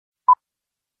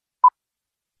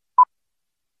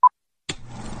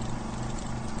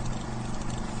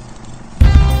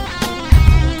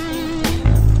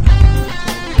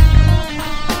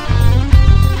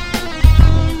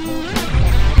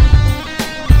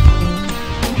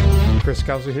Chris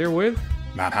Scouser here with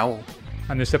Matt Howell.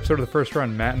 On this episode of The First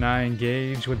Run, Matt and I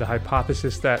engage with the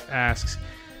hypothesis that asks,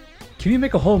 can you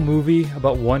make a whole movie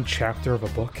about one chapter of a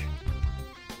book?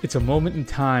 It's a moment in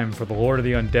time for the Lord of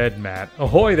the Undead, Matt.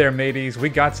 Ahoy there, mateys, we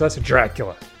got us a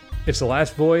Dracula. It's the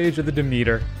last voyage of the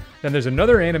Demeter. Then there's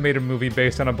another animated movie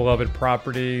based on a beloved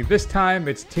property. This time,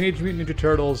 it's Teenage Mutant Ninja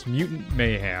Turtles Mutant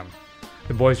Mayhem.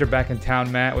 The boys are back in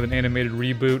town, Matt, with an animated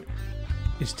reboot.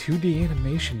 Is 2D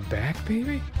animation back,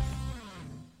 baby?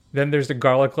 Then there's the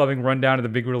garlic-loving rundown of the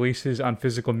big releases on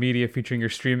physical media featuring your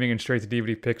streaming and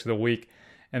straight-to-DVD picks of the week.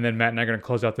 And then Matt and I are going to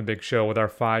close out the big show with our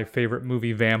 5 favorite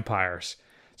movie vampires.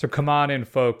 So come on in,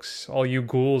 folks, all you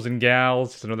ghouls and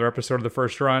gals. It's another episode of The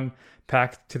First Run,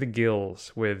 packed to the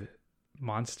gills with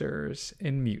monsters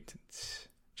and mutants.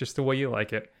 Just the way you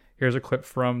like it. Here's a clip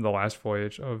from the last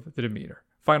voyage of the Demeter.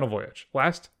 Final voyage.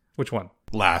 Last? Which one?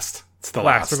 Last. It's the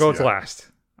last. last. We'll go with last.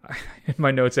 In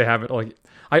my notes, I have it like...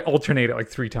 I alternate it like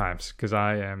 3 times, because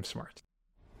I am smart.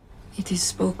 It is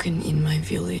spoken in my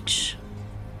village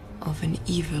of an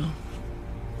evil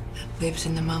that lives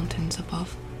in the mountains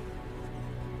above.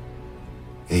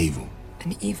 Evil?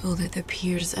 An evil that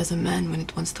appears as a man when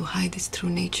it wants to hide its true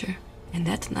nature. And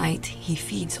at night, he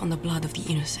feeds on the blood of the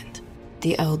innocent.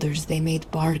 The elders, they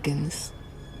made bargains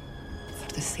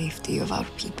for the safety of our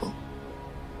people.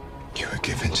 You were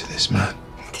given to this man?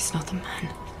 It is not a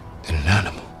man. Then an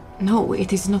animal? No,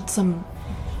 it is not some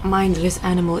mindless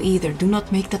animal either. Do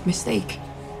not make that mistake.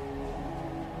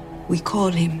 We call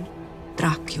him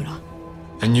Dracula.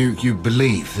 And you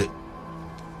believe that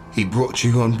he brought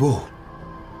you on board?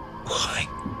 Why?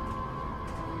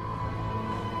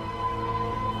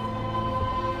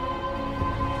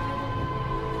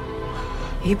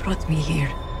 He brought me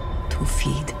here to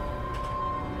feed.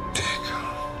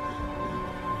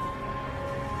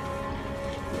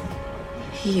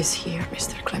 He is here,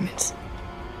 Mr. Clemens.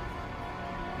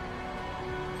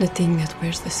 The thing that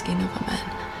wears the skin of a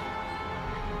man.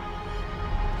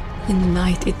 In the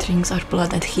night, it drinks our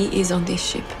blood, and he is on this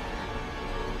ship.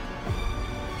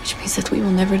 Which means that we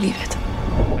will never leave it.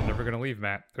 They're never going to leave,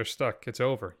 Matt. They're stuck. It's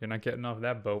over. You're not getting off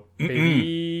that boat.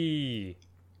 Baby!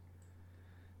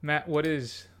 Matt, what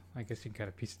is, I guess you can kind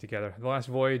of piece it together, the last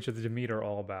voyage of the Demeter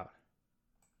all about?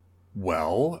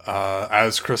 Well,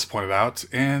 as Chris pointed out,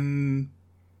 in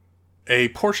a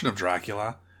portion of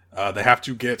Dracula, they have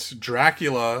to get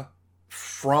Dracula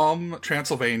from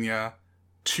Transylvania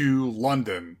to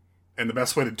London. And the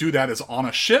best way to do that is on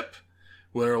a ship,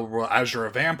 where as you're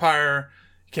a vampire,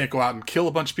 you can't go out and kill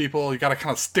a bunch of people. You got to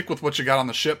kind of stick with what you got on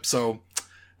the ship. So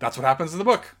that's what happens in the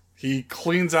book. He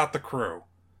cleans out the crew.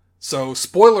 So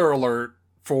spoiler alert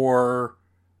for,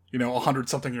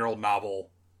 100-something-year-old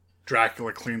novel,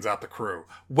 Dracula cleans out the crew.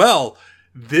 Well,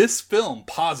 this film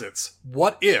posits,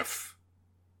 what if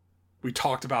we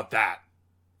talked about that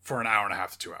for an hour and a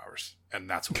half to 2 hours? And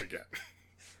that's what we get.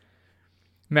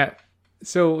 Matt,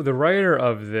 so the writer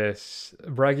of this,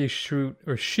 Bragi Shoot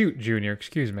Jr.,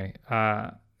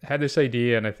 had this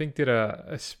idea and I think did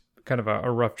a kind of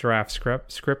a rough draft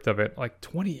script of it like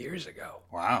 20 years ago.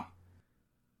 Wow.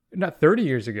 Not 30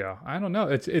 years ago. I don't know.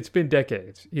 It's been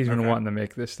decades. He's been wanting to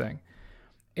make this thing.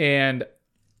 And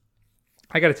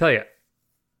I got to tell you,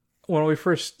 when we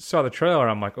first saw the trailer,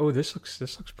 I'm like, oh, this looks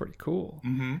pretty cool.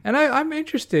 Mm-hmm. And I'm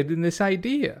interested in this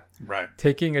idea. Right.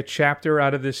 Taking a chapter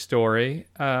out of this story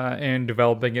and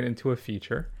developing it into a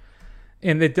feature.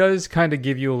 And it does kind of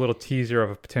give you a little teaser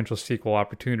of potential sequel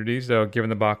opportunities, though, given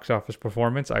the box office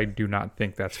performance, I do not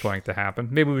think that's going to happen.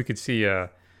 Maybe we could see a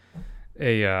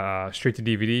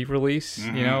straight-to-DVD release,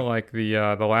 mm-hmm. Like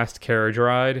the last carriage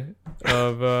ride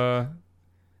of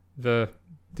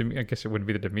I guess it wouldn't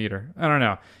be the Demeter. I don't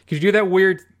know. Could you do that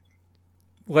weird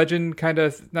legend kind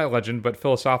of, not legend, but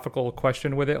philosophical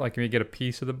question with it? Like, can you get a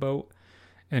piece of the boat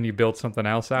and you build something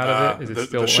else out of it? Is it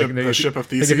still the ship of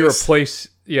Theseus? Like if you replace,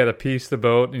 the piece, the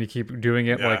boat, and you keep doing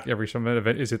it like every some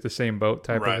event, is it the same boat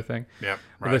type of a thing? Yeah.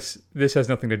 Right. Well, this has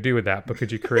nothing to do with that, but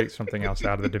could you create something else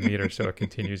out of the Demeter so it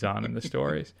continues on in the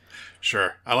stories?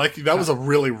 Sure. I like that was a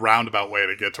really roundabout way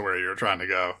to get to where you were trying to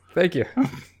go. Thank you.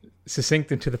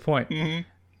 Succinct and to the point. Mm-hmm.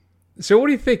 So what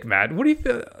do you think, Matt? What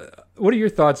are your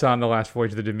thoughts on the last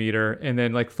voyage of the Demeter, and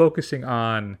then like focusing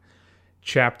on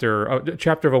chapter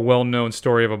of a well-known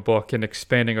story of a book and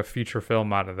expanding a feature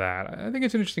film out of that? I think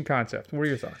it's an interesting concept. What are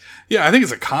your thoughts? Yeah, I think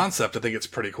it's a concept. I think it's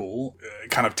pretty cool.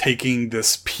 Kind of taking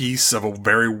this piece of a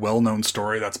very well-known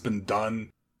story that's been done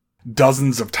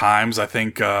dozens of times. I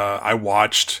think I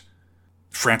watched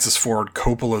Francis Ford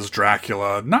Coppola's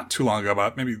Dracula not too long ago,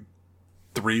 about maybe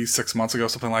 3-6 months ago,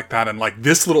 something like that. And like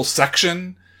this little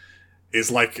section is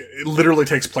like, it literally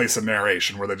takes place in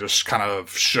narration where they just kind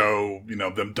of show,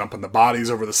 them dumping the bodies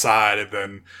over the side, and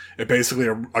then it basically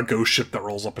a ghost ship that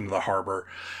rolls up into the harbor.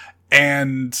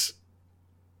 And,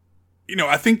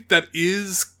 I think that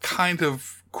is kind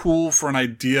of cool for an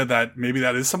idea that maybe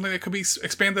that is something that could be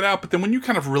expanded out. But then when you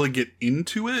kind of really get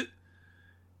into it,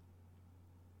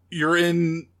 you're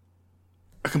in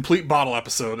a complete bottle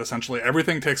episode, essentially.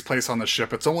 Everything takes place on the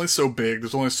ship. It's only so big.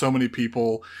 There's only so many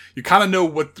people. You kind of know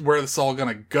where this is all going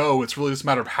to go. It's really just a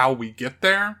matter of how we get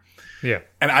there. Yeah.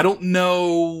 And I don't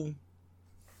know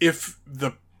if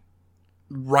the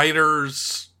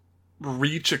writer's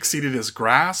reach exceeded his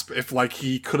grasp. If,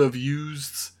 he could have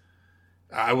used...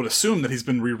 I would assume that he's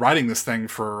been rewriting this thing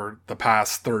for the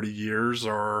past 30 years,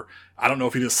 or I don't know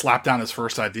if he just slapped down his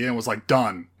first idea and was like,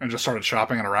 done, and just started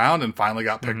shopping it around and finally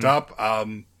got picked up.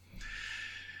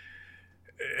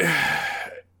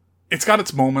 It's got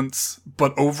its moments,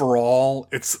 but overall,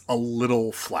 it's a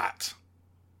little flat.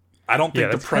 I don't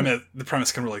think the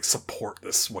premise can really support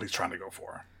what he's trying to go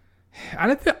for.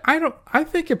 I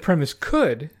think a premise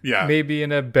could, maybe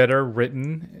in a better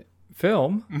written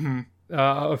film. Mm-hmm.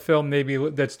 A film maybe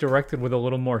that's directed with a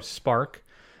little more spark,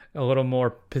 a little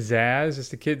more pizzazz, as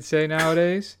the kids say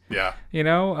nowadays. Yeah.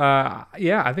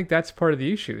 I think that's part of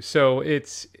the issue. So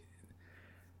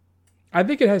I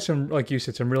think it has some, like you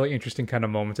said, some really interesting kind of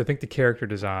moments. I think the character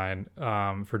design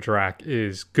for Drac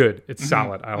is good. It's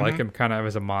solid. I like him kind of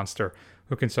as a monster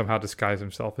who can somehow disguise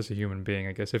himself as a human being,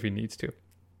 I guess, if he needs to.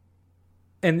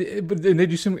 But they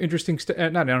do some interesting stuff. I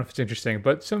don't know if it's interesting,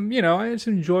 but some, it's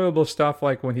enjoyable stuff.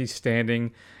 Like when he's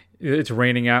standing, it's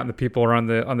raining out, and the people are on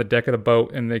the deck of the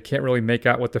boat, and they can't really make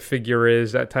out what the figure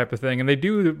is. That type of thing. And they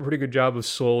do a pretty good job of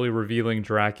slowly revealing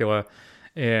Dracula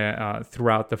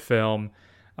throughout the film.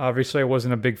 Obviously, I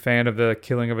wasn't a big fan of the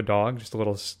killing of a dog. Just a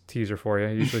little teaser for you.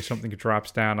 Usually, something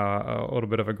drops down a little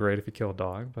bit of a grade if you kill a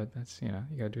dog, but that's you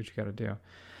gotta do what you gotta do.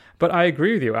 But I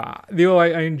agree with you.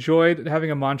 I enjoyed having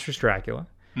a monstrous Dracula.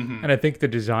 Mm-hmm. And I think the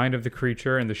design of the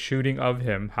creature and the shooting of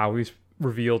him, how he's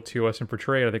revealed to us and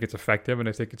portrayed, I think it's effective, and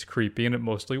I think it's creepy, and it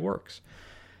mostly works.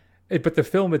 But the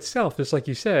film itself, just like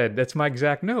you said, that's my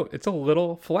exact note. It's a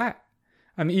little flat.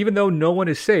 I mean, even though no one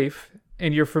is safe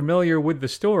and you're familiar with the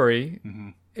story,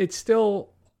 it's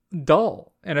still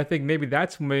dull. And I think maybe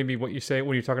that's what you say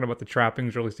when you're talking about the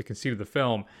trappings, or at least the conceit of the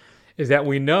film, is that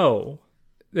we know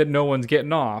that no one's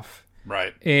getting off.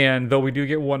 Right. And though we do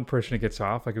get one person that gets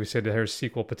off, like we said, there's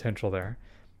sequel potential there.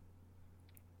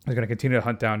 They're going to continue to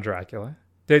hunt down Dracula.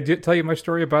 Did I tell you my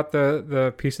story about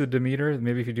the piece of the Demeter?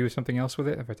 Maybe if you do something else with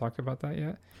it. Have I talked about that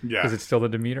yet? Yeah. Is it still the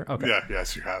Demeter? Okay. Yeah.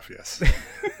 Yes, you have. Yes.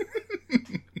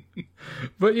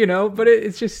 But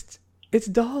it's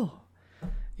dull,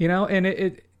 and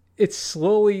it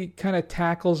slowly kind of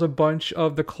tackles a bunch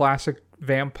of the classic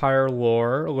vampire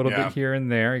lore a little bit here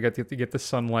and there. You got to get the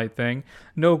sunlight thing.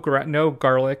 No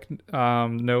garlic,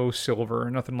 no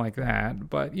silver, nothing like that.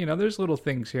 But there's little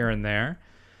things here and there.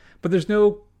 But there's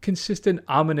no consistent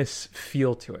ominous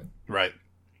feel to it. Right.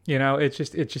 It's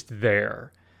just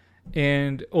there.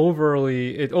 And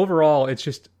overall, it's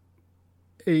just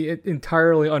an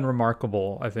entirely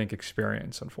unremarkable, I think,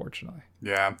 experience, unfortunately.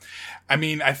 Yeah. I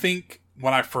mean, I think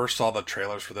when I first saw the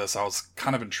trailers for this, I was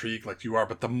kind of intrigued like you are,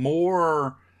 but the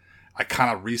more I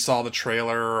kind of resaw the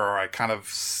trailer, or I kind of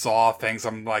saw things,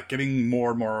 I'm like getting more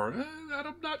and more,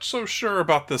 I'm not so sure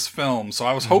about this film. So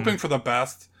I was hoping for the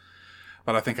best,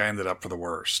 but I think I ended up for the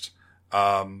worst.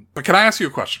 But can I ask you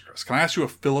a question, Chris? Can I ask you a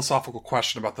philosophical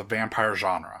question about the vampire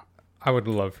genre? I would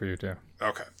love for you to.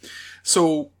 Okay.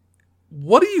 So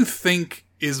what do you think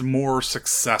is more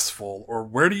successful, or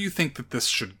where do you think that this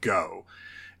should go?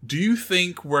 Do you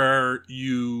think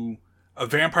a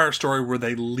vampire story where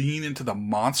they lean into the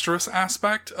monstrous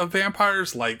aspect of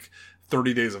vampires, like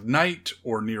 30 Days of Night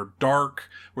or Near Dark,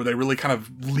 where they really kind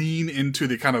of lean into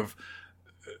the kind of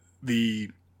the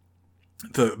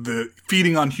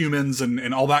feeding on humans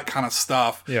and all that kind of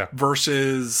stuff,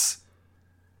 versus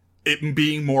it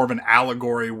being more of an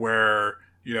allegory where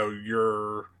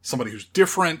you're somebody who's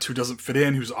different, who doesn't fit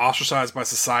in, who's ostracized by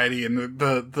society, and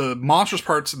the monstrous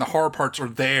parts and the horror parts are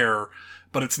there,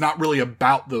 but it's not really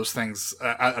about those things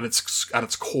at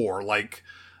its core, like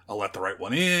a Let the Right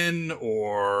One In,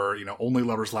 or Only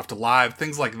Lovers Left Alive,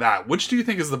 things like that. Which do you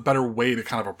think is the better way to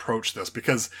kind of approach this?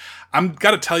 Because I'm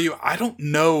gotta tell you, I don't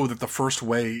know that the first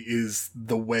way is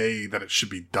the way that it should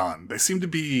be done. They seem to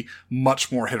be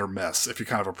much more hit or miss if you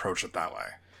kind of approach it that way.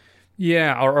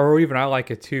 Yeah, or even I like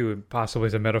it too, possibly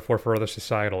as a metaphor for other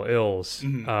societal ills,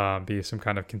 be some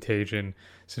kind of contagion,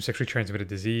 some sexually transmitted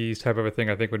disease type of a thing,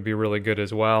 I think would be really good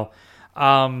as well.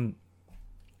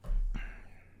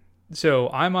 So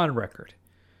I'm on record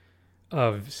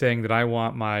of saying that I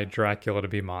want my Dracula to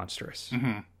be monstrous.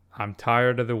 Mm-hmm. I'm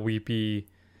tired of the weepy,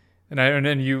 and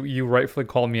then you rightfully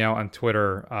called me out on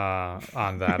Twitter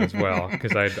on that as well,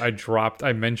 because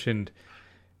I mentioned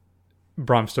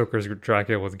Bram Stoker's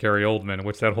Dracula with Gary Oldman,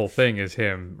 which that whole thing is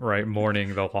him, right,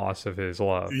 mourning the loss of his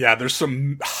love. Yeah, there's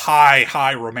some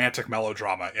high romantic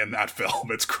melodrama in that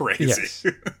film. It's crazy. Yes,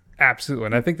 absolutely.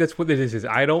 And I think that's what it is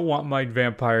I don't want my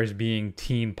vampires being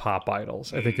teen pop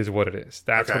idols, I think is what it is.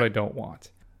 That's Okay. what I don't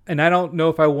want. And I don't know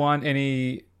if I want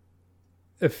any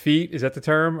effete, is that the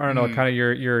term? I don't know, kind of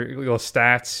your little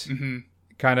stats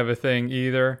kind of a thing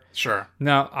either. Sure.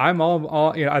 Now, I'm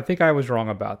all I think I was wrong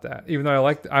about that. Even though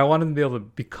I want him to be able to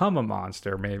become a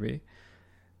monster, maybe.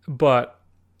 But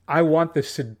I want the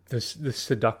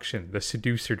seduction, the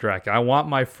seducer Dracula. I want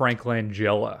my Frank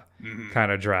Langella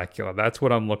kind of Dracula. That's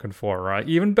what I'm looking for, right?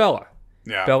 Even Bella.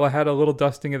 Yeah. Bella had a little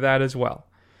dusting of that as well.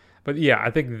 But yeah, I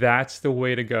think that's the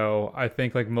way to go. I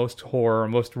think like most horror,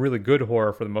 most really good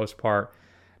horror for the most part,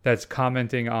 that's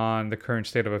commenting on the current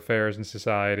state of affairs in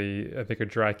society. I think a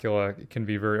Dracula can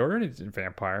be or any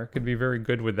vampire could be very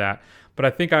good with that. But I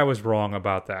think I was wrong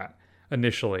about that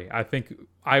initially. I think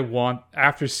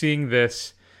after seeing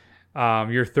this,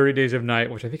 your 30 Days of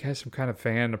Night, which I think has some kind of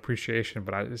fan appreciation,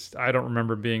 but I don't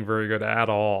remember being very good at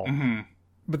all. Mm-hmm.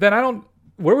 But then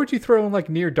where would you throw in like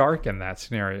Near Dark in that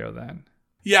scenario then?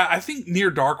 Yeah, I think Near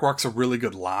Dark walks a really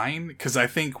good line, because I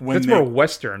think when it's more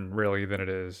Western, really, than it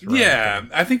is. Right? Yeah,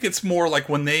 I think it's more like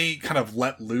when they kind of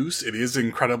let loose, it is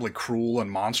incredibly cruel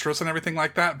and monstrous and everything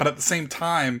like that. But at the same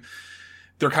time,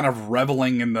 they're kind of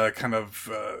reveling in the kind of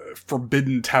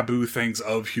forbidden, taboo things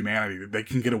of humanity. They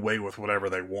can get away with whatever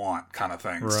they want, kind of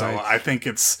thing. Right. So I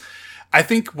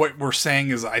think what we're saying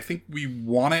is, I think we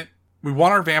want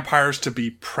our vampires to be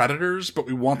predators, but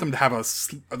we want them to have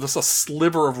just a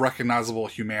sliver of recognizable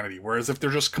humanity. Whereas if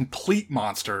they're just complete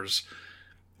monsters,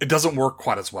 it doesn't work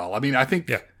quite as well. I mean, I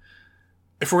think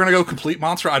if we're going to go complete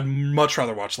monster, I'd much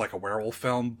rather watch like a werewolf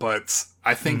film, but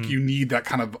I think you need that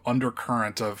kind of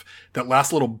undercurrent of that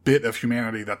last little bit of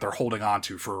humanity that they're holding on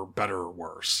to, for better or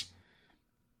worse.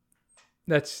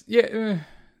 I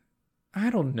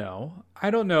don't know.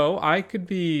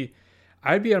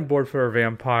 I'd be on board for a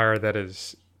vampire that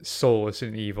is soulless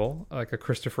and evil, like a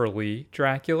Christopher Lee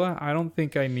Dracula. I don't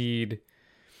think I need...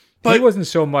 But he wasn't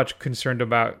so much concerned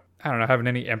about, I don't know, having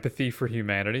any empathy for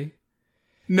humanity.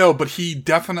 No, but he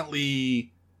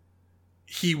definitely...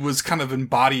 He was kind of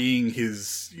embodying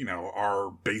his,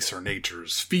 our baser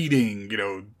natures, feeding,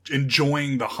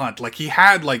 enjoying the hunt. Like he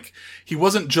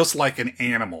wasn't just like an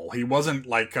animal. He wasn't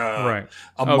like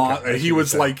he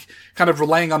was like kind of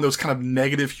relying on those kind of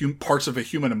negative parts of a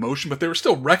human emotion, but they were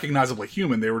still recognizably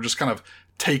human. They were just kind of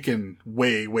taken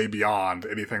way, way beyond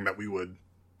anything that we would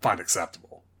find acceptable.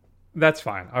 That's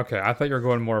fine. Okay, I thought you were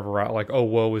going more of a route like, "Oh,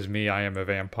 woe is me! I am a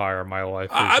vampire. My life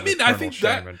is I think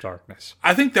shame and darkness."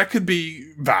 I think that could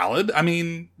be valid. I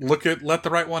mean, look at Let the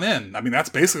Right One In. I mean, that's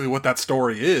basically what that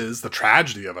story is. The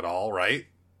tragedy of it all, right?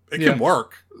 It can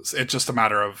work. It's just a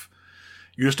matter of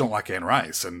you just don't like Anne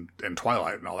Rice and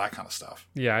Twilight and all that kind of stuff.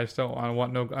 Yeah, I don't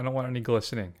want any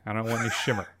glistening. I don't want any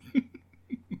shimmer.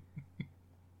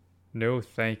 No,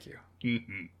 thank you.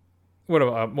 Mm-hmm.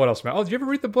 What else, Matt? Oh, did you ever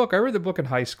read the book? I read the book in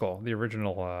high school, the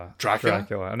original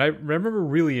Dracula. And I remember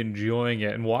really enjoying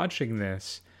it and watching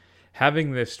this,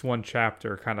 having this one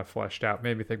chapter kind of fleshed out,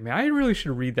 made me think, man, I really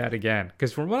should read that again.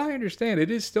 Because from what I understand,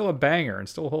 it is still a banger and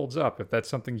still holds up, if that's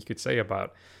something you could say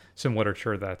about some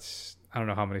literature that's, I don't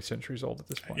know how many centuries old at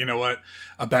this point. You know what?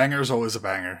 A banger is always a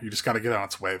banger. You just got to get on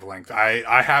its wavelength.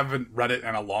 I haven't read it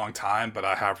in a long time, but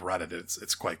I have read it.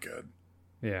 It's quite good.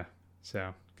 Yeah,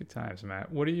 so... Good times,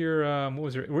 Matt. What are your, what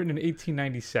was it? Written in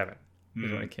 1897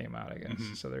 is when it came out, I guess.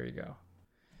 Mm-hmm. So there you go.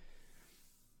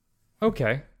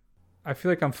 Okay. I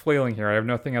feel like I'm flailing here. I have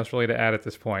nothing else really to add at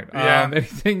this point. Yeah.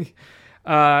 Anything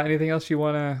else you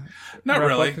want to Not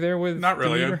really. There with Not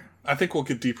really. Demeter? I think we'll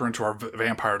get deeper into our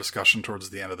vampire discussion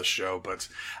towards the end of the show, but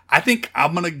I think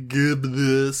I'm going to give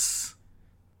this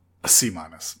a C-.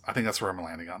 I think that's where I'm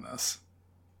landing on this.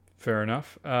 Fair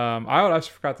enough. I also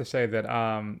forgot to say that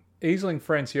Aisling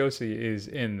Franciosi is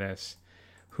in this,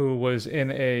 who was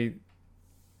in a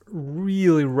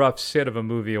really rough set of a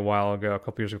movie a while ago, a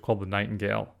couple years ago, called The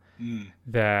Nightingale.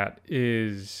 That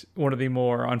is one of the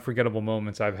more unforgettable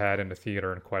moments I've had in the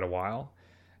theater in quite a while.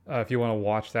 If you want to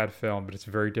watch that film, but it's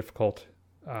very difficult.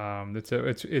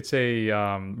 It's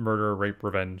a murder, rape,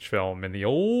 revenge film in the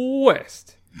Old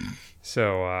West.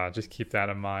 So just keep that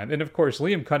in mind. And of course,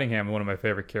 Liam Cunningham, one of my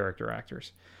favorite character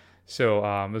actors. So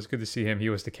it was good to see him. He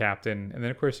was the captain. And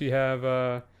then, of course, you have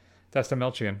Dasta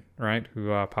Melchian, right, who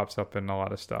pops up in a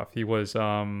lot of stuff. He was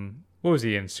What was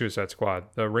he in Suicide Squad?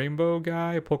 The Rainbow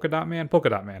guy? Polka Dot Man? Polka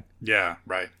Dot Man. Yeah,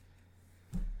 right.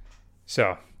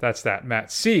 So, that's that.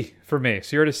 Matt, C for me.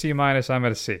 So you're at a C minus, I'm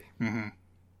at a C. Mm-hmm.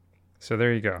 So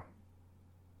there you go.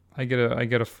 I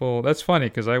get a full... That's funny,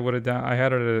 because I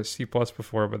had it at a C plus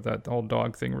before, but that whole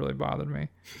dog thing really bothered me.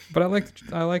 But I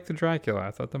liked the Dracula.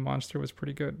 I thought the monster was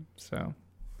pretty good. So,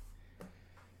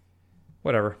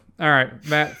 whatever. All right,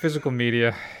 Matt, physical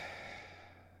media.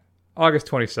 August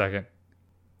 22nd.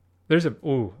 This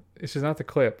is not the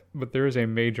clip, but there is a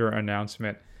major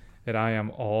announcement that I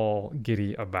am all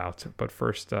giddy about. But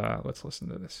first, let's listen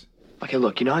to this. Okay,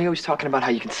 look, you know how you're always talking about how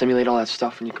you can simulate all that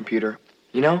stuff in your computer?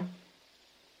 You know?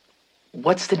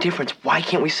 What's the difference? Why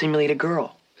can't we simulate a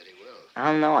girl?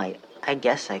 I don't know. I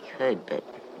guess I could, but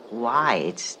why?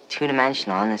 It's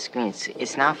two-dimensional on the screen.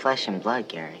 It's not flesh and blood,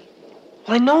 Gary.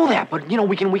 Well, I know that, but you know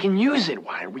we can use it.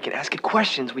 Why? We can ask it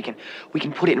questions. We can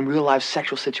put it in real life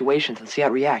sexual situations and see how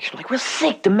it reacts. Like real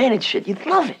sick, demented shit. You'd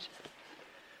love it.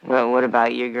 Well, what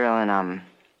about your girl in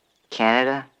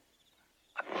Canada?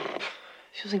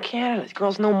 She was in Canada. This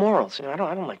girl's no morals. You know,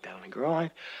 I don't like that on a girl.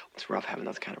 It's rough having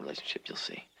those kind of relationships. You'll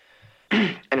see.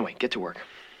 Anyway, get to work.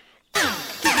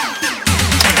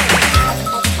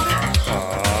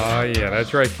 Yeah,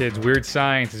 that's right, kids. Weird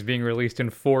Science is being released in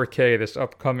 4K this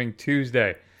upcoming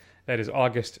Tuesday. That is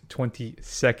August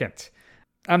 22nd.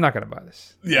 I'm not going to buy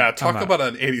this. Yeah, talk about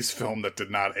an 80s film that did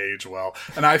not age well.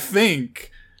 And I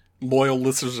think loyal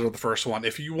listeners are the first one.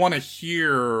 If you want to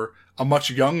hear a much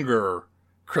younger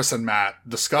Chris and Matt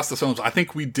discuss the films, I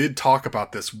think we did talk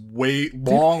about this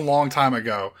long time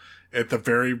ago. At the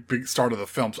very big start of the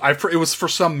films, it was for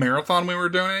some marathon we were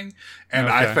doing, and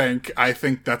okay. I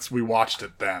think we watched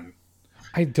it then.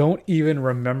 I don't even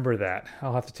remember that.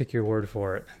 I'll have to take your word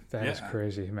for it. That is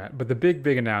crazy, Matt. But the big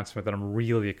announcement that I'm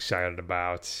really excited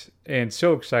about, and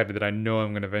so excited that I know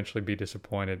I'm going to eventually be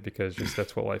disappointed because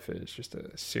that's what life is, just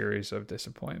a series of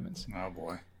disappointments. Oh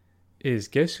boy! Is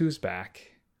guess who's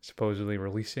back? Supposedly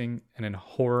releasing an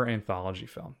horror anthology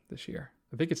film this year.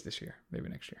 I think it's this year, maybe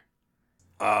next year.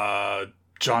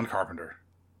 John Carpenter.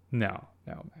 No,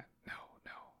 Matt.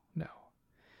 No.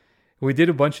 We did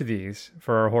a bunch of these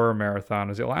for our horror marathon.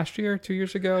 Was it last year, 2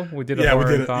 years ago? We did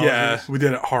horror anthologies. Yeah, we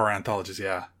did horror anthologies,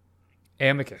 yeah.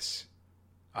 Amicus.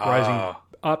 Rising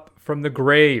up from the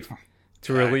grave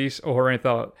to release a horror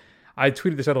anthology. I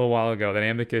tweeted this out a little while ago that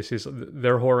Amicus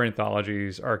their horror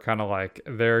anthologies are kind of like,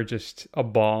 they're just a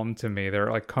balm to me. They're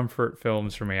like comfort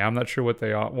films for me. I'm not sure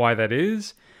why that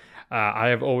is. I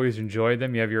have always enjoyed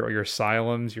them. You have your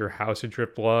Asylums, your House of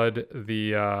Drip Blood,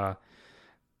 the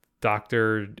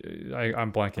Doctor.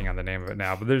 I'm blanking on the name of it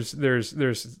now, but there's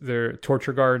their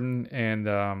Torture Garden, and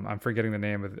I'm forgetting the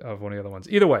name of one of the other ones.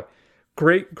 Either way,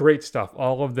 great stuff.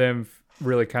 All of them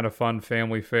really kind of fun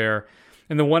family fare.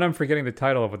 And the one I'm forgetting the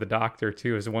title of with the Doctor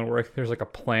too is the one where there's like a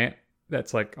plant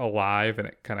that's like alive and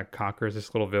it kind of conquers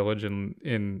this little village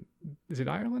in is it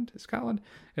Ireland? Scotland?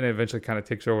 And it eventually kind of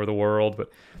takes over the world.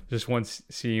 But just one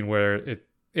scene where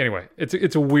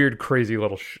it's a weird, crazy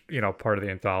little part of the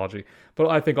anthology. But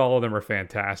I think all of them are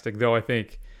fantastic. Though I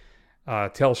think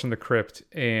Tales from the Crypt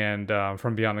and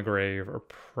From Beyond the Grave are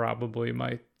probably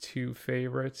my two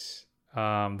favorites.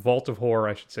 Vault of Horror,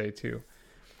 I should say too.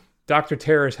 Dr.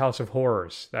 Terror's House of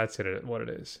Horrors. That's what it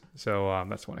is. So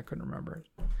that's one I couldn't remember.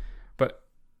 But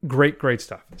great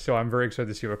stuff. So I'm very excited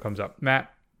to see what comes up.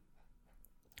 Matt.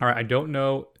 All right, I don't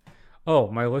know. Oh,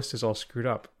 my list is all screwed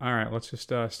up. All right, let's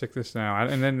just stick this now.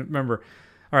 And then remember,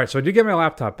 all right, so I did get my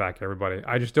laptop back, everybody.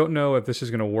 I just don't know if this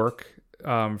is going to work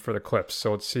for the clips.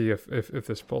 So let's see if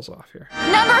this pulls off here.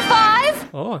 Number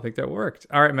 5. Oh, I think that worked.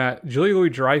 All right, Matt. Julia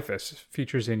Louis-Dreyfus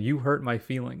features in You Hurt My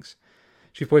Feelings.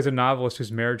 She plays a novelist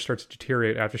whose marriage starts to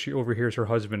deteriorate after she overhears her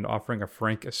husband offering a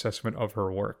frank assessment of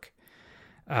her work.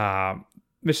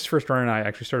 Mrs. First Runner and I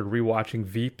actually started rewatching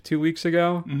Veep 2 weeks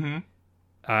ago. Mm-hmm.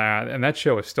 And that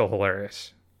show is still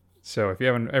hilarious. So if you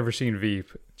haven't ever seen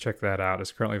Veep, check that out.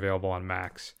 It's currently available on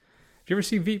Max. Did you ever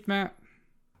see Veep, Matt?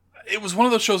 It was one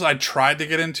of those shows I tried to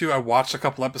get into. I watched a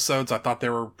couple episodes. I thought they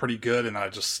were pretty good, and I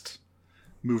just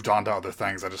moved on to other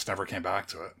things. I just never came back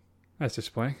to it. That's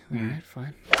disappointing. Mm-hmm. All right,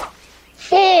 fine.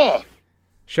 4.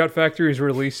 Shout Factory is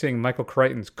releasing Michael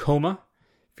Crichton's Coma,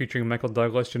 featuring Michael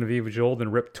Douglas, Genevieve Jold,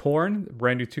 and Rip Torn.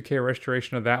 Brand new 2K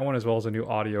restoration of that one, as well as a new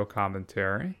audio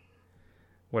commentary.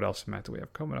 What else, Matt, do we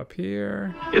have coming up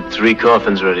here? Get 3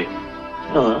 coffins ready.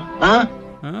 Huh?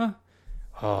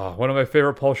 Oh, one of my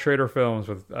favorite Paul Schrader films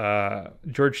with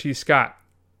George C. Scott.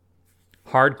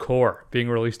 Hardcore, being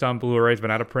released on Blu-ray. It's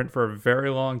been out of print for a very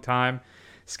long time.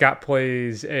 Scott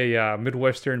plays a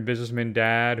Midwestern businessman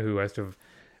dad who has to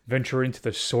venture into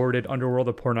the sordid underworld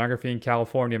of pornography in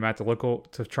California, Matt,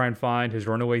 to try and find his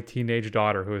runaway teenage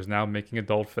daughter, who is now making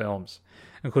adult films.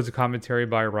 Includes a commentary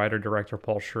by writer-director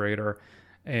Paul Schrader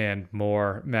and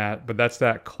more, Matt. But that's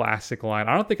that classic line.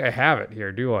 I don't think I have it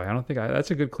here, do I? I don't think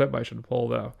that's a good clip I should pull,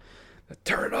 though.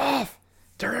 Turn it off!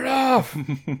 Turn it off!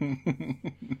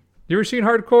 You ever seen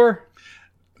Hardcore?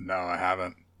 No, I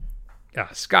haven't. Yeah,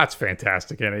 Scott's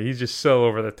fantastic in it. He's just so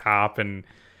over the top, and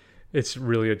it's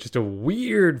really just a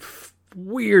weird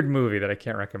movie that I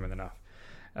can't recommend enough.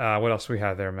 What else do we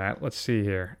have there, Matt? Let's see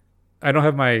here. I don't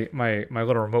have my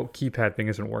little remote keypad thing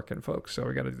isn't working, folks, so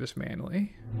we got to do this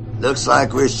manually. Looks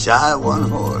like we're shy of one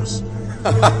horse.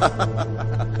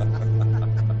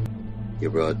 You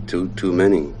brought too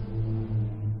many.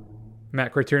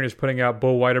 Matt Criterion is putting out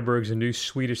Bo Widerberg's new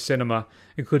Swedish cinema.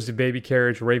 Includes The Baby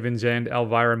Carriage, Raven's End,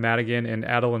 Elvira Madigan, and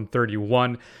Adeline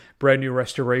 31. Brand new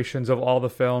restorations of all the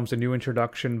films, a new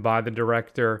introduction by the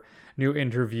director, new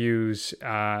interviews,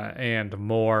 and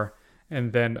more.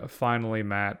 And then finally,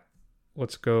 Matt,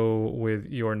 let's go with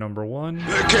your number one.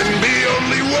 There can be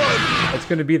only one. It's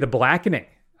going to be The Blackening,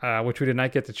 which we did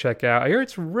not get to check out. I hear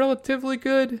it's relatively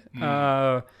good.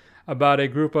 About a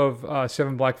group of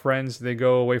 7 black friends. They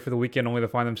go away for the weekend only to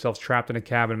find themselves trapped in a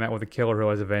cabin met with a killer who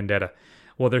has a vendetta.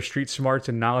 Will their street smarts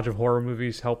and knowledge of horror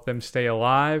movies help them stay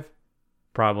alive?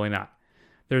 Probably not.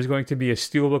 There's going to be a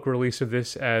steelbook release of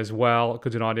this as well. It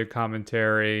includes an audio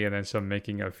commentary and then some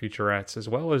making of featurettes, as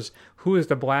well as Who is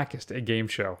the Blackest, a game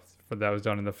show that was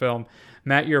done in the film.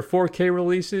 Matt, your 4K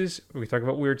releases. We talk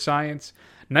about Weird Science.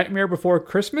 Nightmare Before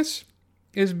Christmas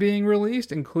is being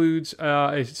released. Includes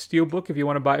a steelbook if you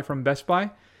want to buy it from Best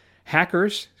Buy.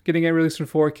 Hackers getting it released in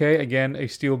 4K. Again, a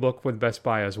steelbook with Best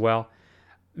Buy as well.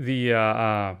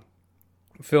 The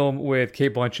film with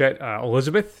Cate Blanchett,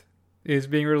 Elizabeth, is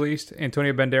being released.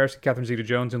 Antonio Banderas and Catherine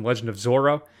Zeta-Jones in Legend of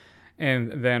Zorro.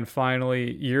 And then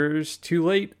finally, years too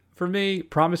late for me,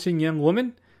 Promising Young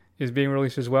Woman is being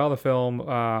released as well. The film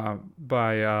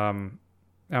by, I'm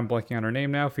blanking on her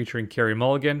name now, featuring Carey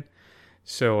Mulligan.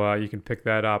 So you can pick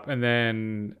that up. And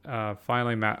then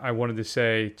finally, Matt, I wanted to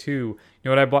say, too, you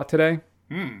know what I bought today?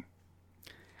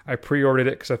 I pre-ordered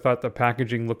it because I thought the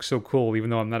packaging looked so cool, even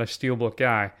though I'm not a steelbook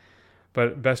guy.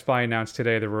 But Best Buy announced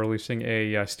today they're releasing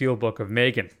a steelbook of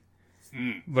Megan.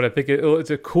 But I think it's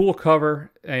a cool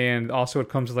cover, and also it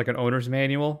comes with like an owner's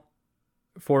manual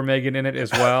for Megan in it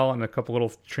as well, and a couple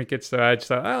little trinkets that I just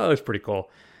thought, oh, that's pretty cool.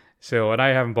 So, and I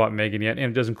haven't bought Megan yet,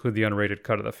 and it does include the unrated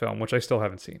cut of the film, which I still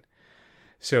haven't seen.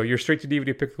 So your straight to DVD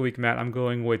pick of the week, Matt, I'm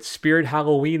going with Spirit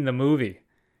Halloween, the movie.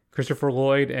 Christopher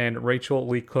Lloyd and Rachel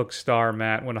Lee Cook star,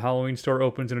 Matt. When a Halloween store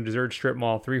opens in a deserted strip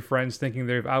mall, 3 friends, thinking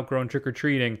they've outgrown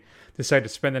trick-or-treating, decide to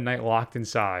spend the night locked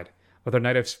inside. But their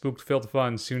night of spook-filled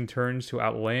fun soon turns to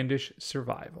outlandish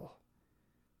survival.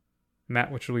 Matt,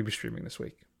 what should we be streaming this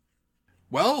week?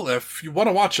 Well, if you want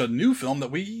to watch a new film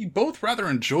that we both rather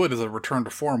enjoyed as a return to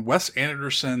form, Wes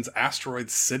Anderson's Asteroid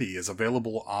City is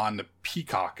available on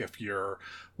Peacock if you're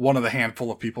one of the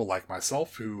handful of people like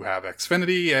myself who have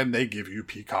Xfinity and they give you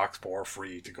Peacocks for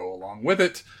free to go along with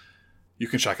it. You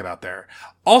can check it out there.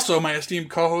 Also, my esteemed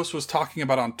co-host was talking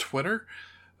about on Twitter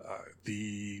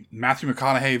the Matthew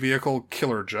McConaughey vehicle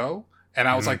Killer Joe. And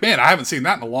I was like, man, I haven't seen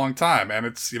that in a long time. And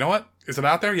it's, you know what? Is it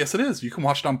out there? Yes, it is. You can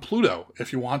watch it on Pluto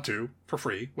if you want to, for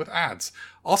free, with ads.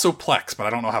 Also Plex, but I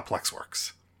don't know how Plex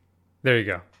works. There you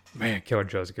go. Man, Killer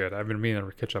Joe's good. I've been meaning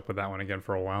to catch up with that one again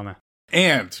for a while now.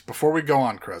 And before we go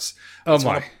on, Chris, I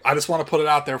just want to put it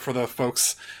out there for the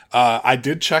folks. I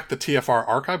did check the TFR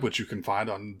archive, which you can find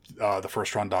on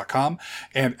thefirstrun.com.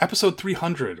 And episode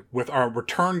 300 with our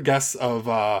return guests of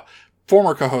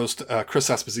former co-host Chris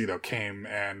Esposito came,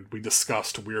 and we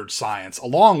discussed Weird Science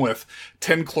along with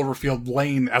 10 Cloverfield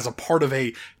Lane as a part of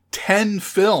a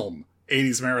 10-film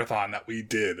 80s marathon that we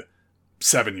did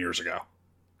 7 years ago.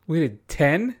 We did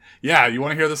 10? Yeah, you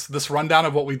want to hear this rundown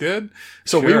of what we did?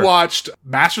 So Sure. We watched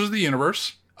Masters of the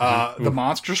Universe, The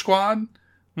Monster Squad,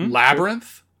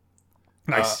 Labyrinth,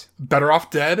 Nice. Better Off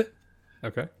Dead,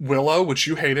 Okay. Willow, which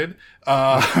you hated,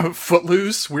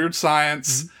 Footloose, Weird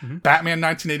Science, Batman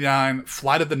 1989,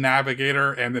 Flight of the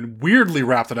Navigator, and then weirdly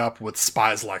wrapped it up with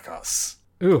Spies Like Us.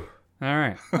 Ooh, all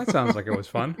right. That sounds like it was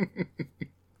fun.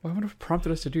 What would have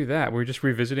prompted us to do that? Were we just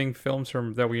revisiting films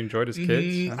that we enjoyed as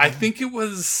kids? I think it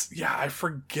was, I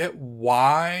forget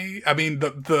why. I mean,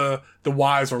 the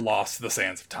whys are lost to the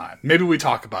sands of time. Maybe we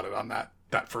talk about it on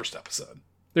that first episode.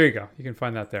 There you go. You can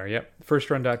find that there. Yep.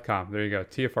 Firstrun.com. There you go.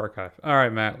 TF Archive. All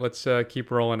right, Matt. Let's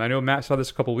keep rolling. I know Matt saw this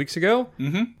a couple weeks ago.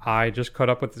 I just caught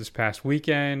up with this past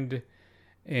weekend.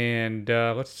 And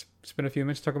let's spend a few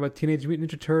minutes talking about Teenage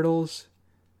Mutant Ninja Turtles,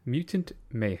 Mutant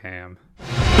Mayhem.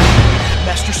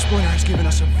 Master Splinter has given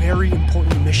us a very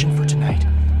important mission for tonight.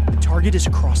 The target is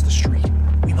across the street.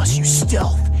 We must use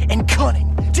stealth and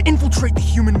cunning to infiltrate the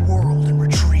human world and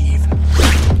retrieve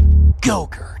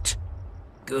Go-Gurt.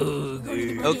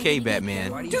 Okay,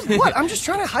 Batman. Dude, what? I'm just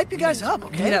trying to hype you guys up,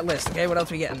 okay? Give me that list, okay? What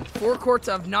else are we getting? 4 quarts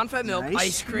of non-fat milk,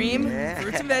 ice cream,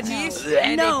 fruits and veggies,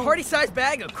 and a party-sized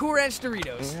bag of Cool Ranch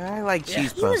Doritos. I like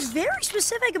cheese He was puffs. very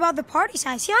specific about the party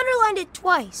size. He underlined it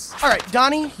twice. All right,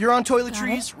 Donnie, you're on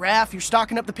toiletries. Raph, you're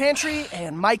stocking up the pantry.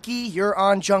 And Mikey, you're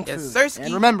on junk food. sirski.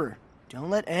 And remember, don't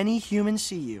let any human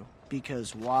see you.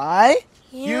 Because why?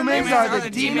 Humans are the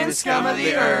demon scum of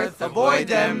the earth. Avoid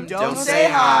them. Don't say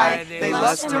hi. They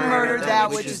lust to murder that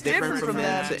which is different from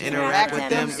them. To interact with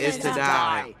them is to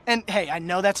die. And hey, I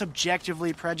know that's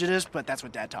objectively prejudiced, but that's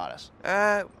what Dad taught us.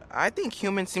 I think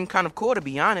humans seem kind of cool, to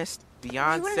be honest.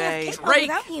 Beyonce.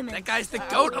 Drake! That guy's the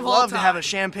goat of all Love time. to have a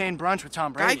champagne brunch with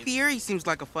Tom Guy Brady. Fieri seems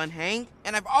like a fun hang,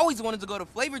 and I've always wanted to go to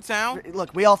Flavor Town.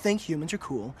 Look, we all think humans are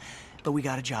cool, but we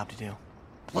got a job to do.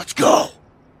 Let's go!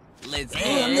 Let's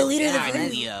Hey, I'm the leader of the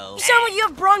group. Leo. You sound like you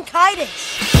have bronchitis.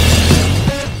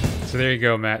 So there you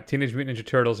go, Matt. Teenage Mutant Ninja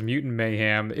Turtles Mutant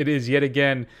Mayhem. It is yet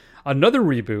again another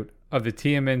reboot of the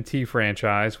TMNT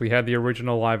franchise. We had the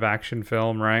original live-action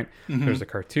film, right? Mhm. There's a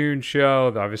cartoon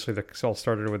show. Obviously, this all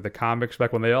started with the comics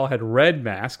back when they all had red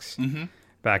masks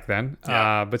back then.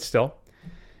 Yeah. But still.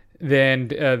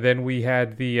 Then we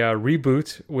had the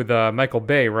reboot with Michael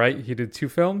Bay, right? He did 2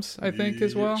 films, I think,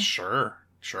 as well. Sure.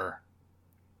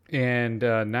 And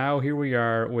now here we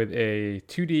are with a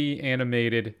 2D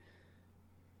animated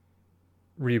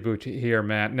reboot here,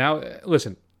 Matt. Now,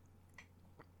 listen.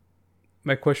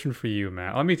 My question for you,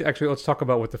 Matt. Let's talk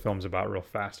about what the film's about real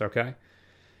fast, okay?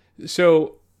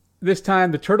 So, this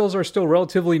time, the Turtles are still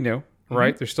relatively new,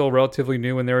 right? They're still relatively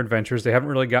new in their adventures. They haven't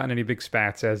really gotten any big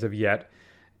spats as of yet.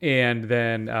 And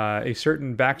then a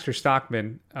certain Baxter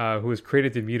Stockman, who has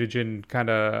created the mutagen kind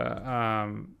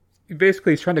of...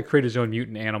 basically, he's trying to create his own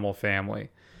mutant animal family.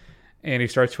 And he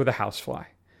starts with a housefly.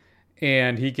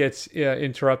 And he gets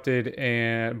interrupted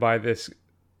by this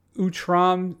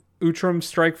Utrom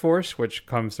Strike Force, which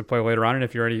comes to play later on. And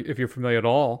if you're familiar at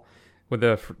all with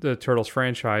the Turtles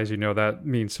franchise, you know that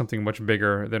means something much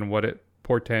bigger than what it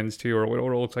portends to or what it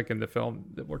looks like in the film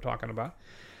that we're talking about.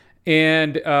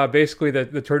 And basically,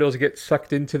 the Turtles get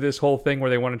sucked into this whole thing where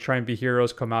they want to try and be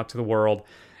heroes, come out to the world,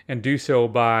 and do so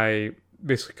by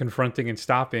basically confronting and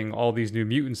stopping all these new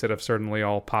mutants that have suddenly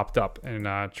all popped up and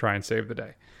try and save the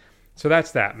day. So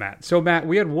that's that, Matt. So, Matt,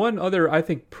 we had one other, I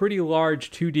think, pretty large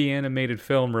 2D animated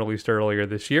film released earlier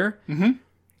this year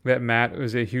that Matt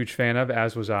was a huge fan of,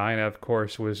 as was I. And, of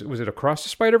course, was it Across the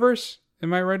Spider-Verse?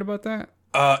 Am I right about that?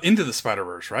 Into the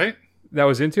Spider-Verse, right? That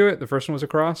was Into It? The first one was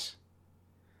Across?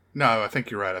 No, I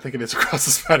think you're right. I think it is Across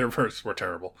the Spider-Verse. We're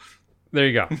terrible. There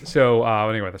you go. So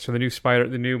anyway, so the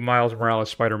new Miles Morales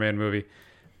Spider-Man movie,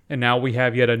 and now we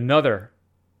have yet another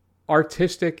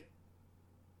artistically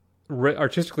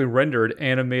rendered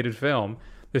animated film.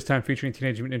 This time featuring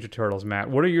Teenage Mutant Ninja Turtles. Matt,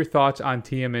 what are your thoughts on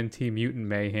TMNT Mutant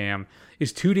Mayhem?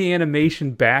 Is 2D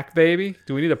animation back, baby?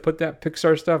 Do we need to put that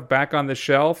Pixar stuff back on the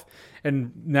shelf?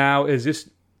 And now, is this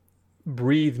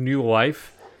breathe new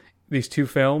life? These 2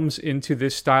 films into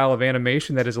this style of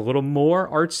animation that is a little more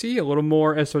artsy, a little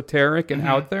more esoteric and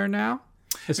out there now,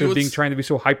 instead of trying to be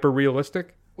so hyper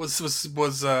realistic. Was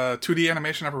 2D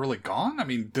animation ever really gone? I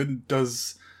mean,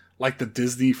 does like the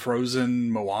Disney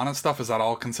Frozen Moana stuff, is that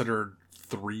all considered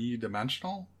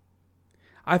 3-dimensional?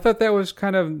 I thought that was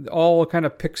kind of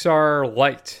Pixar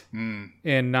light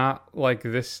and not like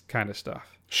this kind of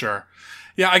stuff. Sure.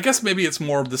 Yeah, I guess maybe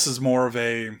this is more of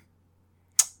a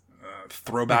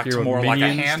throwback to more like a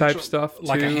hand type stuff,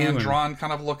 like a hand-drawn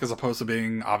kind of look, as opposed to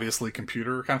being obviously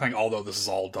computer kind of thing, although this is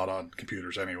all done on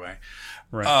computers anyway.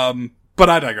 Right. But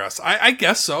I digress. I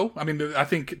guess so. I mean, I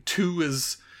think 2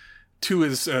 is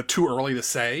too early to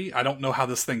say. I don't know how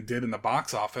this thing did in the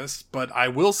box office, but I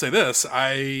will say this.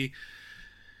 I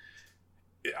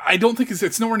don't think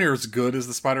it's nowhere near as good as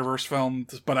the Spider-Verse film,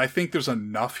 but I think there's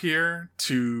enough here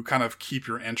to kind of keep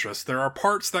your interest. There are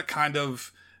parts that kind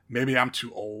of, maybe I'm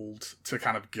too old to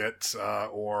kind of get,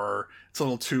 or it's a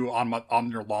little too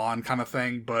on your lawn kind of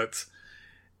thing. But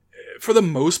for the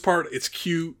most part, it's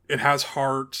cute. It has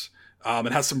heart.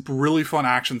 It has some really fun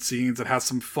action scenes. It has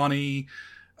some funny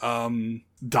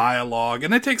dialogue,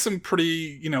 and it takes some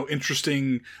pretty,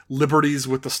 interesting liberties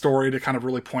with the story to kind of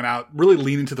really really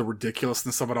lean into the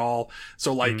ridiculousness of it all.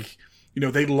 So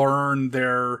they learn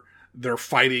their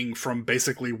fighting from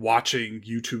basically watching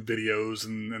YouTube videos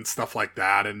and stuff like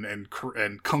that, and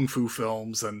kung fu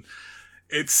films, and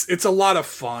it's a lot of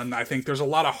fun. I think there's a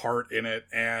lot of heart in it,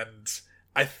 and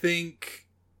I think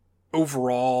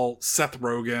overall, Seth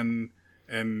Rogen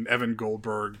and Evan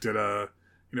Goldberg did a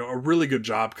really good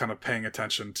job kind of paying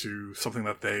attention to something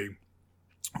that they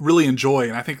really enjoy.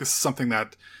 And I think this is something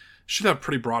that should have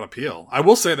pretty broad appeal. I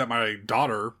will say that my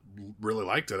daughter really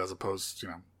liked it, as opposed,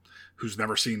 who's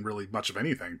never seen really much of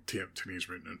anything Teenage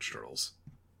Mutant Ninja Turtles.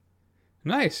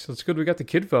 Nice. It's good we got the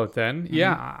kid vote then. Mm-hmm.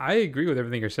 Yeah, I agree with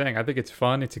everything you're saying. I think it's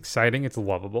fun, it's exciting, it's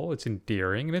lovable, it's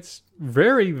endearing, and it's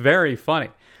very, very funny.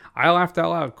 I laughed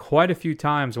out loud quite a few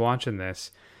times watching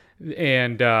this.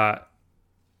 And I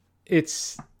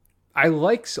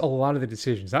like a lot of the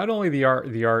decisions. Not only the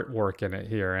artwork in it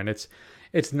here, and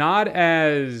it's not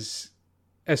as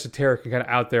esoteric and kind of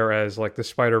out there as like the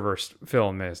Spider-Verse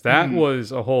film is. That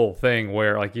was a whole thing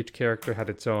where like each character had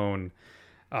its own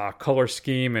color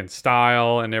scheme and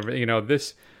style and everything.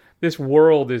 This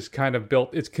world is kind of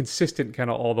built, it's consistent kind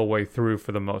of all the way through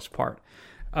for the most part.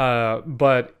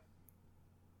 But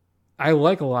I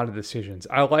like a lot of decisions.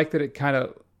 I like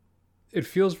that it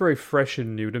feels very fresh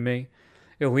and new to me.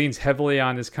 It leans heavily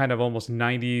on this kind of almost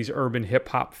 90s urban hip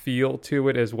hop feel to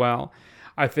it as well.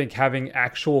 I think having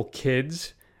actual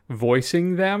kids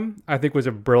voicing them, I think was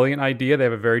a brilliant idea. They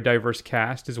have a very diverse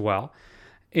cast as well.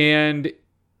 And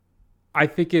I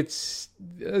think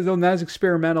though not as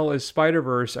experimental as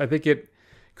Spider-Verse, I think it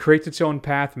creates its own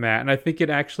path, Matt. And I think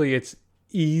it's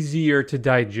easier to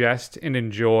digest and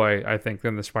enjoy, I think,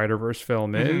 than the Spider-Verse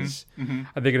film is. Mm-hmm.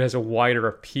 I think it has a wider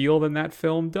appeal than that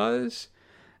film does.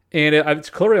 And it's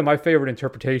clearly my favorite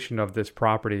interpretation of this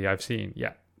property I've seen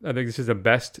yet. I think this is the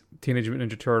best Teenage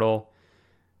Mutant Ninja Turtle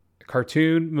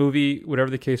cartoon, movie, whatever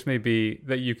the case may be,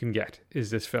 that you can get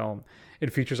is this film.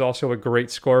 It features also a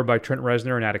great score by Trent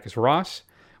Reznor and Atticus Ross,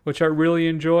 which I really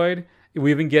enjoyed.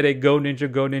 We even get a Go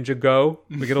Ninja, Go Ninja, Go.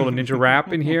 We get a little ninja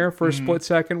rap in here for a split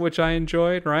second, which I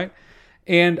enjoyed, right?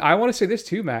 And I want to say this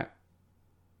too, Matt.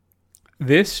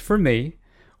 This, for me,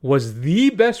 was the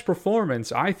best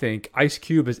performance I think Ice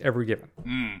Cube has ever given.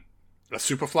 A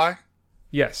Superfly?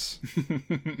 Yes.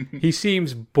 He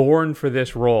seems born for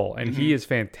this role, and he is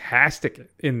fantastic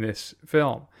in this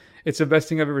film. It's the best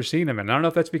thing I've ever seen him in. I don't know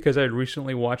if that's because I had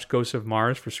recently watched Ghosts of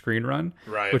Mars for Screen Run,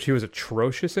 which he was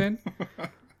atrocious in.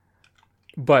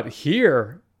 But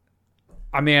here,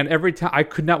 every time, I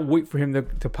could not wait for him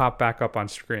to pop back up on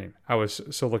screen. I was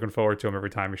so looking forward to him every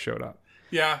time he showed up.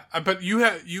 Yeah, but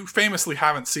you famously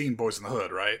haven't seen Boys in the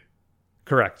Hood, right?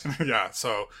 Correct. Yeah,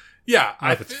 so... Yeah,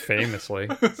 it's famously.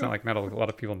 It's not like not a lot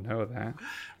of people know that.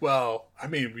 Well,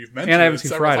 we've mentioned it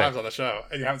several times on the show,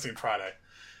 and you haven't seen Friday.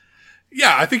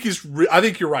 Yeah, I think I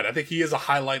think you're right. I think he is a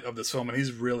highlight of this film, and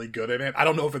he's really good in it. I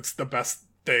don't know if it's the best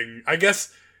thing. I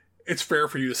guess it's fair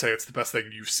for you to say it's the best thing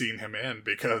you've seen him in,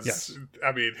 because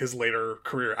his later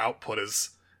career output is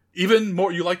even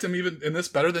more. You liked him even in this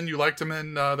better than you liked him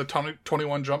in the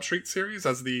 21 Jump Street series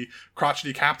as the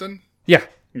crotchety captain. Yeah.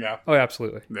 Yeah. Oh,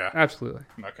 absolutely. Yeah. Absolutely.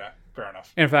 Okay. Fair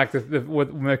enough. In fact,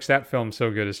 what makes that film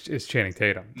so good is Channing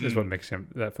Tatum. Is what makes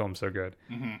that film so good.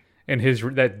 Mm-hmm.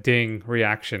 And that ding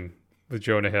reaction with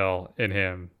Jonah Hill in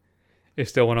him is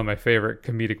still one of my favorite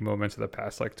comedic moments of the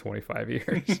past 25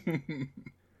 years.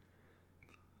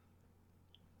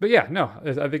 But yeah, no,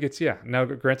 I think it's Now,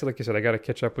 granted, like you said, I got to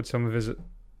catch up with some of the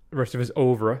rest of his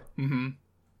oeuvre. Mm-hmm.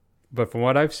 But from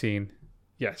what I've seen,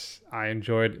 yes, I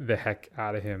enjoyed the heck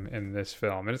out of him in this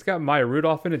film. And it's got Maya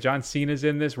Rudolph in it. John Cena's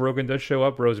in this. Rogan does show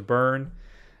up. Rose Byrne.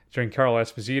 Giancarlo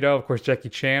Esposito. Of course, Jackie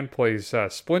Chan plays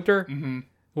Splinter,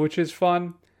 which is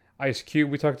fun. Ice Cube,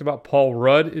 we talked about. Paul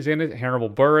Rudd is in it. Hannibal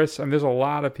Buress. There's a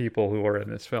lot of people who are in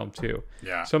this film, too.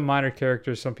 Yeah. Some minor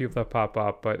characters, some people that pop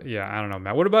up. But yeah, I don't know,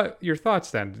 Matt. What about your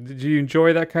thoughts then? Did you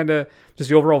enjoy that kind of,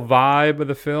 just the overall vibe of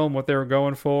the film, what they were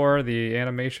going for, the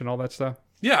animation, all that stuff?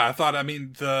 Yeah, I thought,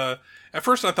 at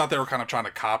first I thought they were kind of trying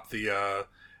to cop the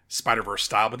Spider-Verse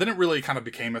style, but then it really kind of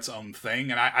became its own thing,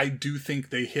 and I do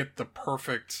think they hit the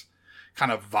perfect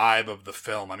kind of vibe of the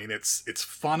film. It's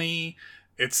funny,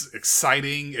 it's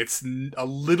exciting, it's a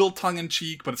little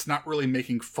tongue-in-cheek, but it's not really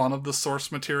making fun of the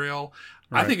source material.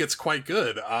 Right. I think it's quite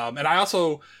good. And I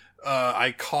also,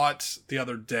 I caught the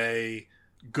other day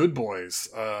Good Boys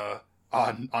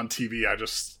on TV. I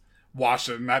just watched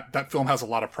it, and that film has a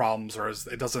lot of problems, or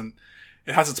it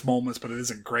has its moments, but it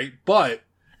isn't great. But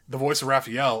the voice of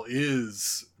Raphael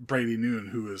is Brady Noon,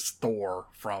 who is Thor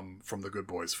from the Good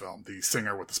Boys film, the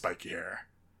singer with the spiky hair.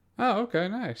 Oh, okay,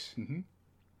 nice. Mm-hmm.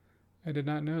 I did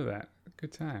not know that.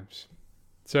 Good times.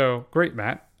 So, great,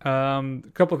 Matt. A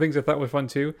couple of things I thought was fun,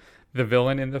 too. The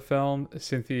villain in the film,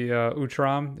 Cynthia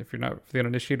Utram, if you're not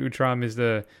uninitiated, Utram is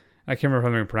I can't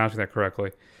remember if I'm pronouncing that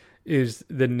correctly, is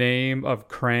the name of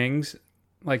Krang's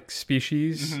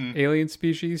species, alien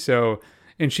species. So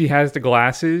And she has the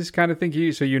glasses kind of thing.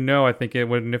 So I think it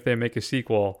wouldn't if they make a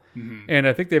sequel. Mm-hmm. And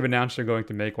I think they've announced they're going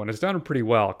to make one. It's done pretty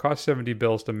well. It cost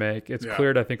 $70 to make. It's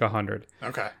cleared, I think, 100.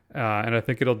 Okay. And I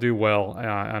think it'll do well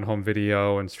on home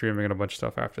video and streaming and a bunch of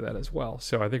stuff after that as well.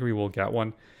 So I think we will get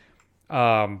one.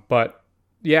 But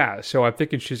yeah, so I'm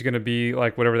thinking she's going to be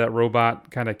like whatever that robot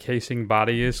kind of casing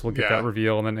body is. We'll get that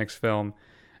reveal in the next film.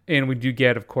 And we do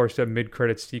get, of course, that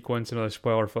mid-credit sequence. Another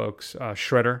spoiler, folks.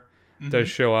 Shredder does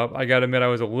show up. I got to admit, I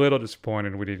was a little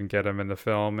disappointed we didn't get him in the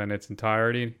film in its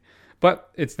entirety. But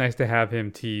it's nice to have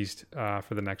him teased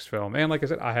for the next film. And like I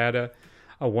said, I had a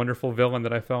wonderful villain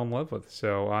that I fell in love with.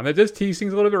 So that does tease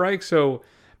things a little bit, right? So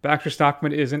Baxter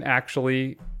Stockman isn't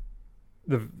actually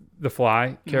the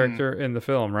Fly character in the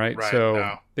film, right?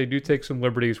 So they do take some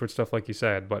liberties with stuff like you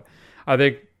said. But I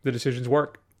think the decisions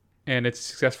work. And it's a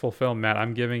successful film, Matt.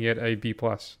 I'm giving it a B+.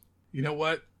 You know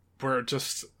what? We're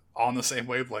just on the same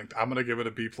wavelength. I'm going to give it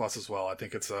a B+ as well. I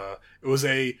think it was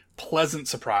a pleasant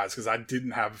surprise because I didn't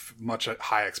have much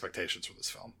high expectations for this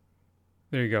film.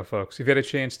 There you go, folks. If you had a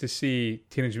chance to see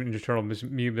Teenage Mutant Ninja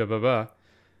Turtles,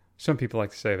 some people like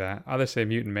to say that. Others say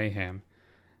Mutant Mayhem.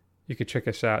 You could check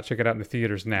us out. Check it out in the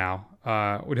theaters now.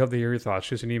 We'd love to hear your thoughts.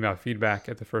 Shoot us an email,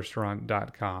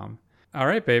 feedback@thefirstrun.com. All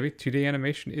right, baby. 2D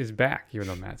animation is back, even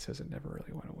though Matt says it never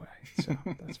really went away. So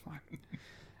that's fine.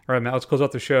 All right, Matt, let's close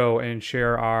out the show and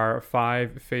share our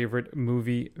 5 favorite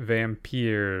movie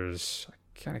vampires. I'm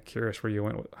kind of curious how you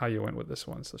went with this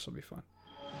one, so this will be fun.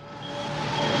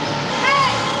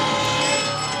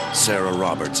 Sarah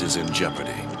Roberts is in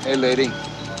jeopardy. Hey, lady.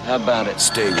 How about it?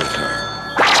 Stay with her.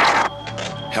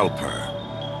 Help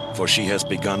her, for she has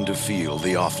begun to feel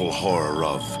the awful horror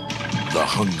of the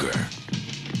hunger.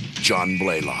 John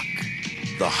Blaylock,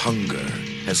 the hunger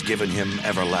has given him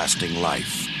everlasting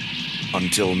life.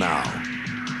 Until now,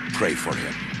 pray for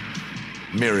him.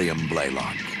 Miriam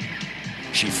Blaylock.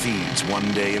 She feeds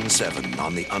 1 day in 7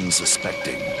 on the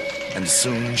unsuspecting, and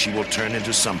soon she will turn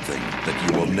into something that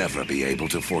you will never be able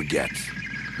to forget.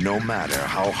 No matter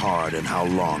how hard and how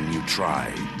long you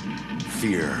try,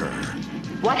 fear her.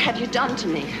 What have you done to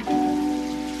me?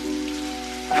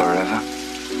 Forever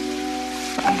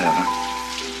and ever.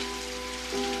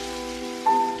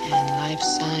 And life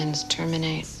signs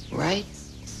terminate right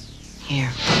here.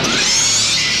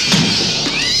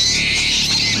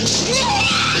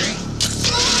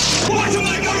 What am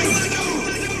I going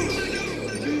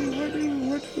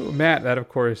to do? Matt, that of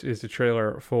course is the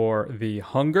trailer for The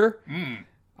Hunger.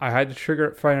 I had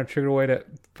to find a way to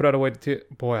put out a way to.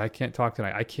 Boy, I can't talk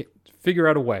tonight. I can't figure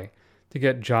out a way to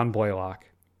get John Blaylock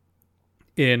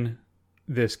in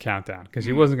this countdown because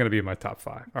he wasn't going to be in my top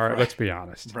 5. All right, let's be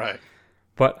honest. Right.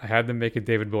 But I had to make a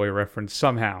David Bowie reference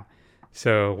somehow.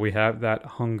 So we have that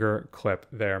Hunger clip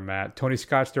there, Matt. Tony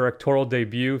Scott's directorial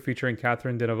debut featuring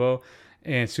Catherine Deneuve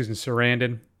and Susan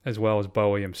Sarandon, as well as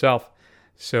Bowie himself.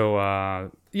 So, I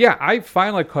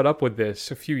finally caught up with this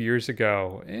a few years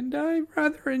ago, and I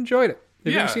rather enjoyed it.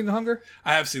 Have you ever seen The Hunger?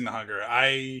 I have seen The Hunger.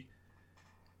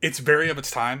 It's very of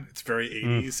its time. It's very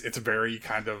 80s. It's very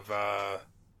kind of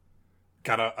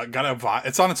got a vibe.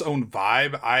 It's on its own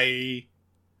vibe.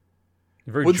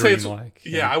 Very dreamlike.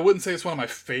 I wouldn't say it's one of my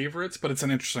favorites, but it's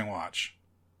an interesting watch.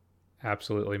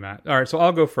 Absolutely, Matt. All right, so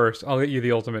I'll go first. I'll get you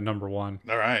the ultimate number 1.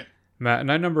 All right. Matt,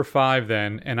 and I'm number 5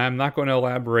 then, and I'm not going to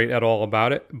elaborate at all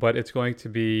about it, but it's going to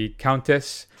be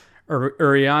Countess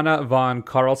Uriana von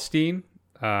Karlstein,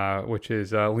 which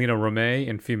is Lena Romay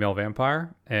in Female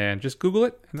Vampire, and just Google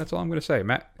it, and that's all I'm going to say.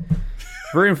 Matt,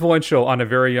 very influential on a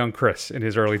very young Chris in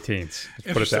his early teens.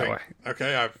 Let's put it that way.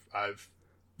 Okay, I've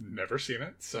never seen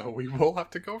it, so we will have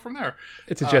to go from there.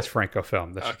 It's a Jess Franco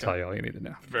film. That should tell you all you need to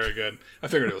know. Very good. I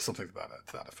figured it was something to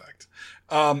that effect.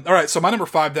 All right, so my number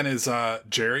 5 then is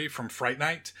Jerry from Fright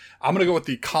Night. I'm going to go with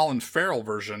the Colin Farrell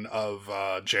version of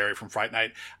Jerry from Fright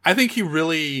Night. I think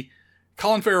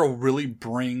Colin Farrell really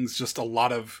brings just a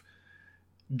lot of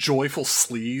joyful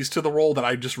sleaze to the role that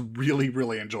I just really,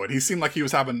 really enjoyed. He seemed like he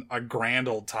was having a grand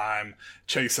old time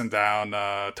chasing down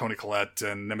Toni Collette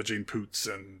and Imogen Poots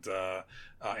and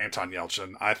Anton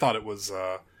Yelchin. I thought it was,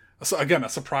 again, a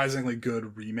surprisingly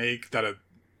good remake that,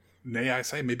 may I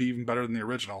say, maybe even better than the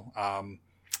original.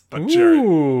 But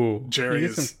Jerry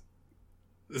is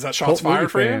that shots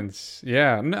fired for fans? You?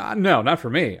 Yeah. No, not for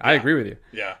me. Yeah. I agree with you.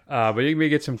 Yeah. But you may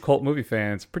get some cult movie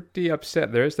fans pretty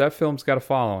upset. That film's got a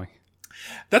following.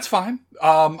 That's fine.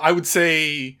 I would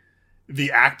say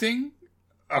the acting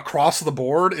across the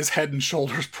board is head and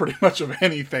shoulders pretty much of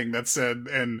anything that's said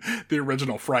in the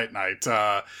original Fright Night.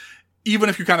 Even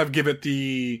if you kind of give it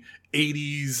the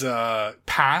 80s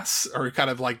pass or kind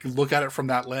of like look at it from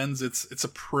that lens, it's a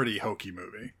pretty hokey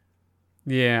movie.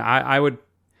 Yeah, I would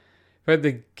I had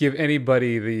to give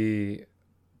anybody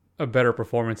a better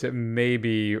performance, it may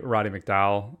be Roddy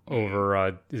McDowall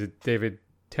over, is it David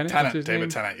Tennant?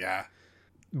 David Tennant, yeah.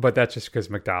 But that's just because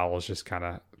McDowell is just kind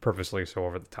of purposely so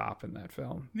over the top in that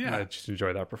film. Yeah. I just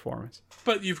enjoy that performance.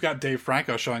 But you've got Dave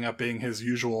Franco showing up being his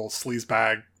usual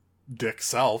sleazebag dick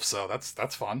self, so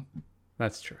that's fun.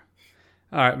 That's true.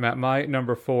 All right, Matt, my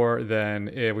number 4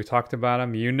 then, we talked about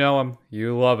him. You know him.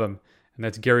 You love him. And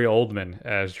that's Gary Oldman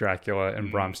as Dracula and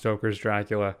Bram Stoker's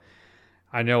Dracula.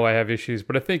 I know I have issues,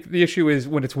 but I think the issue is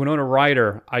when it's Winona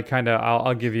Ryder,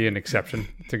 I'll give you an exception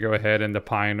to go ahead and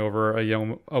pine over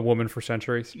a woman for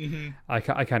centuries. Mm-hmm. I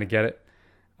kind of get it.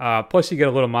 Plus, you get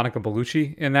a little Monica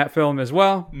Bellucci in that film as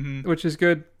well, which is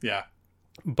good. Yeah.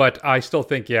 But I still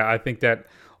think, I think that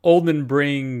Oldman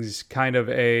brings kind of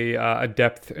a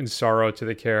depth and sorrow to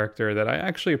the character that I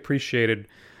actually appreciated.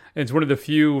 It's one of the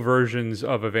few versions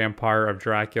of a vampire of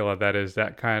Dracula that is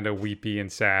that kind of weepy and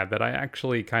sad that I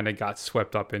actually kind of got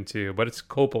swept up into. But it's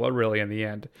Coppola, really, in the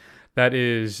end. That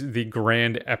is the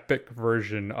grand epic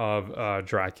version of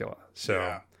Dracula.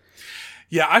 So,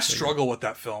 yeah, I struggle with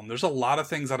that film. There's a lot of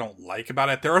things I don't like about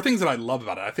it. There are things that I love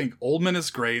about it. I think Oldman is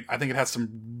great. I think it has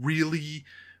some really,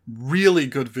 really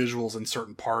good visuals in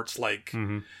certain parts, like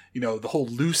the whole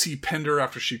Lucy Pinder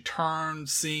after she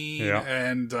turns scene,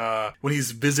 and when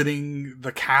he's visiting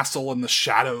the castle and the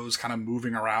shadows kind of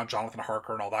moving around, Jonathan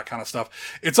Harker and all that kind of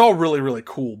stuff. It's all really, really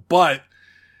cool, but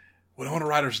Winona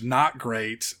Ryder's not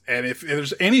great. And if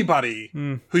there's anybody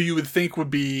who you would think would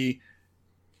be,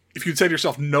 if you'd say to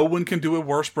yourself, no one can do a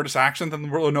worse British accent than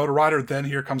Winona Ryder, then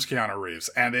here comes Keanu Reeves.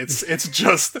 And it's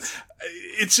just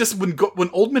when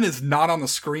Oldman is not on the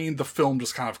screen, the film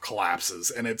just kind of collapses,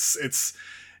 and it's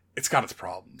got its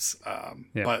problems.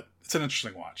 But it's an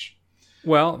interesting watch.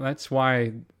 Well, that's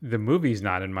why the movie's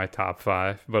not in my top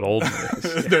 5, but Oldman is.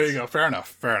 Yes. There you go. Fair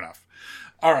enough.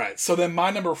 All right. So then my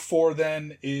number 4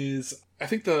 then is, I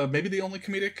think maybe the only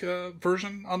comedic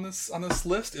version on this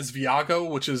list is Viago,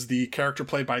 which is the character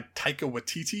played by Taika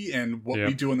Waititi in What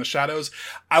We Do in the Shadows.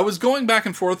 I was going back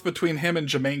and forth between him and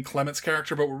Jermaine Clement's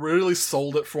character, but what really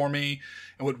sold it for me,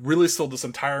 and what really sold this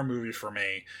entire movie for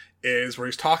me, is where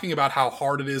he's talking about how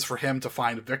hard it is for him to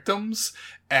find victims,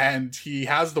 and he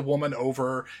has the woman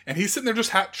over, and he's sitting there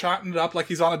just chatting it up like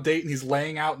he's on a date, and he's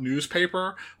laying out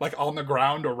newspaper like on the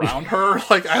ground around her,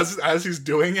 like as he's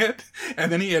doing it,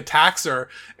 and then he attacks her,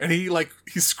 and he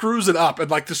screws it up, and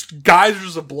like just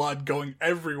geysers of blood going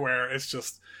everywhere.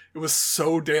 It was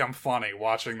so damn funny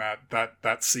watching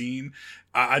that scene.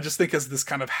 I just think as this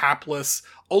kind of hapless,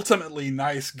 ultimately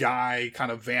nice guy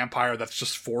kind of vampire that's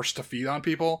just forced to feed on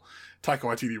people, Taika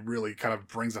Waititi really kind of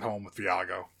brings it home with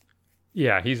Viago.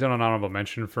 Yeah, he's an honorable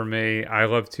mention for me. I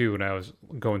love, too, when I was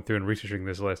going through and researching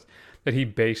this list, that he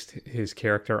based his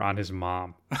character on his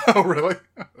mom. Oh, really?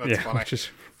 That's funny. Which is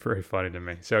very funny to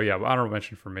me. So, yeah, honorable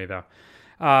mention for me, though.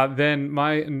 Then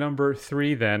my number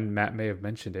 3, then, Matt may have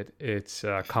mentioned it, it's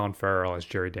Colin Farrell as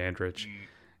Jerry Dandridge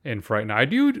in Fright Night. I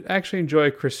do actually enjoy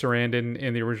Chris Sarandon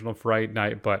in the original Fright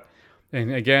Night,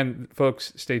 and again,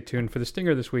 folks, stay tuned for the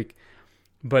stinger this week.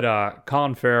 But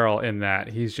Colin Farrell in that,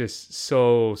 he's just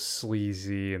so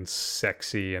sleazy and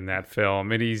sexy in that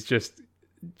film, and he's just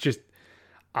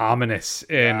ominous,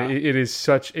 and it is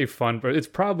such a fun. But it's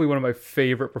probably one of my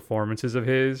favorite performances of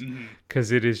his,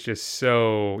 because it is just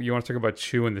so. You want to talk about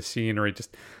chewing the scenery,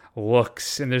 just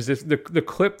looks. And there's the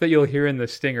clip that you'll hear in the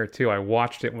stinger too. I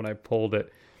watched it when I pulled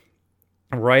it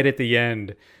right at the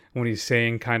end, when he's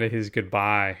saying kind of his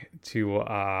goodbye to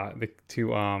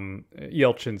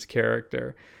Yelchin's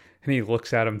character, and he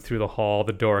looks at him through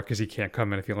the door, because he can't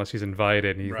come in unless he's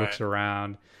invited, and he looks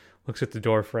around, looks at the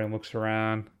door frame, looks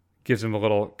around, gives him a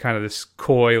little kind of this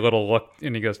coy little look,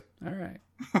 and he goes, all right,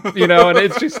 and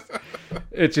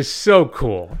it's just so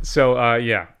cool. So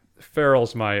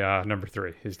Farrell's my number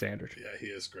 3, his Dandridge. Yeah, he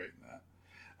is great in that.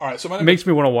 All right, so it makes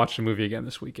me want to watch the movie again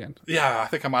this weekend. Yeah, I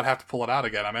think I might have to pull it out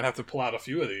again. I might have to pull out a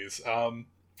few of these. All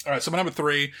right, so my number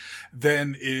 3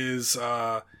 then is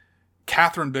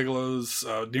Catherine Bigelow's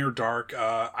Near Dark.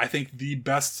 I think the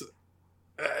best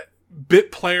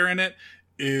bit player in it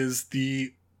is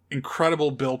the incredible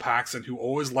Bill Paxton, who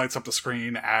always lights up the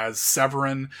screen as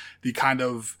Severin, the kind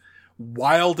of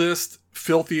wildest,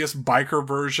 filthiest biker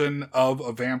version of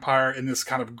a vampire in this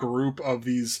kind of group of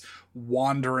these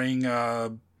wandering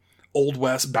Old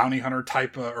West bounty hunter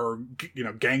type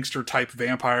gangster type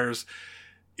vampires.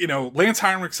 Lance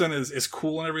Henriksen is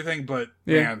cool and everything, but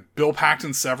man, Bill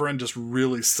Paxton's Severin just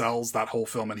really sells that whole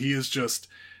film, and he is just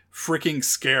freaking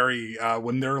scary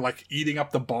when they're like eating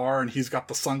up the bar and he's got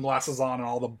the sunglasses on and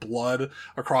all the blood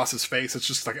across his face. It's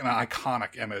just like an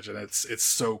iconic image, and it's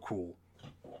so cool.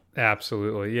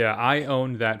 Absolutely. Yeah, I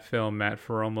owned that film, Matt,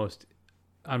 for almost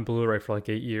on Blu-ray for like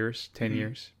 8 years, 10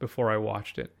 years before I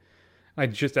watched it.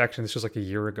 This was like a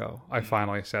year ago. I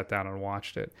finally sat down and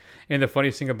watched it. And the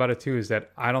funniest thing about it too is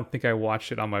that I don't think I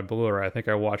watched it on my Blu-ray. I think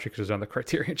I watched it because it was on the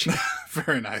Criterion channel.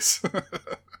 Very nice.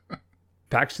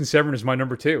 Paxton Severn is my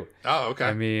number 2. Oh, okay.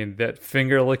 I mean, that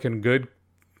finger licking good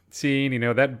scene,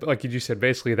 that, like you said,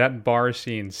 basically that bar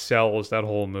scene sells that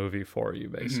whole movie for you,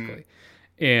 basically.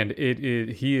 And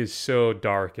he is so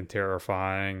dark and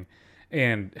terrifying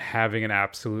and having an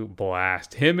absolute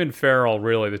blast. Him and Farrell,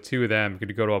 really, the two of them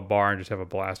could go to a bar and just have a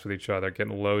blast with each other,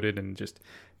 getting loaded and just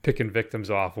picking victims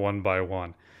off one by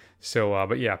one. So,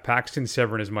 but yeah, Paxton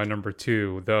Severn is my number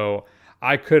 2, though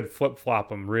I could flip-flop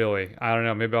them, really. I don't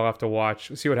know. Maybe I'll have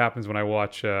to see what happens when I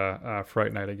watch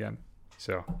Fright Night again.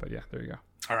 So, but yeah, there you go.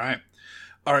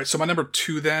 All right, so my number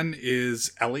 2 then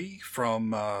is Ellie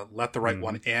from Let the Right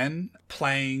One In,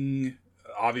 playing,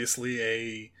 obviously,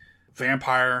 a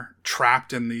vampire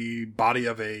trapped in the body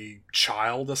of a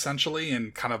child, essentially,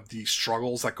 and kind of the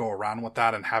struggles that go around with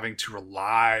that and having to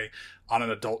rely on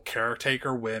an adult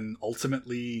caretaker when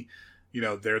ultimately,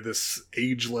 they're this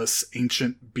ageless,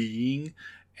 ancient being.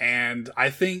 And I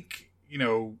think,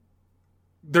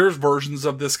 there's versions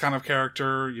of this kind of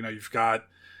character. You've got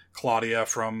Claudia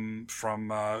from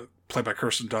played by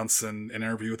Kirsten Dunst in An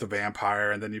Interview with a Vampire,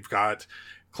 and then you've got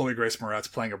Chloe Grace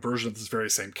Moretz playing a version of this very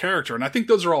same character. And I think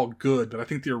those are all good, but I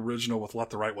think the original with Let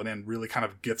the Right One In really kind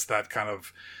of gets that kind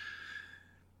of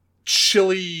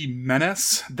chilly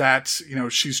menace that,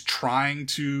 she's trying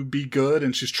to be good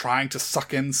and she's trying to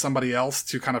suck in somebody else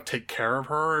to kind of take care of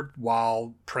her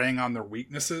while preying on their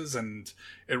weaknesses. And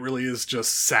it really is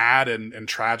just sad and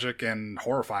tragic and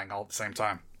horrifying all at the same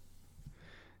time.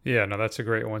 Yeah, no, that's a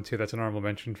great one too. That's an honorable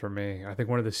mention for me. I think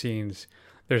one of the scenes,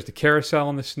 there's the carousel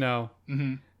in the snow,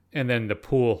 and then the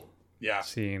pool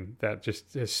scene that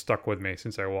just has stuck with me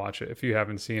since I watched it. If you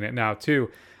haven't seen it now, too,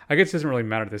 I guess it doesn't really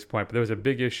matter at this point, but there was a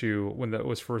big issue when that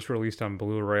was first released on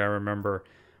Blu-ray. I remember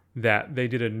that they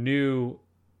did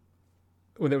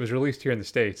when it was released here in the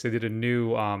States, they did a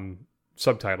new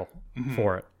subtitle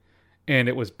for it, and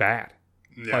it was bad.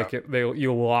 Yeah. Like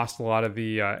you lost a lot of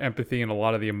the empathy and a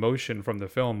lot of the emotion from the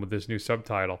film with this new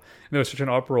subtitle. And there was such an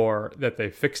uproar that they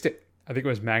fixed it. I think it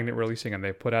was Magnet Releasing, and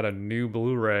they put out a new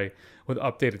Blu-ray with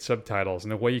updated subtitles.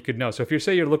 And the way you could know. So if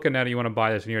you're looking at it, you want to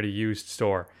buy this and you're at a used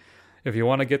store. If you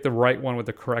want to get the right one with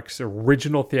the correct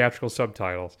original theatrical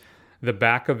subtitles, the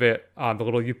back of it, the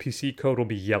little UPC code will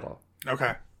be yellow.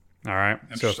 Okay. All right.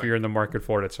 So if you're in the market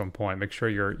for it at some point, make sure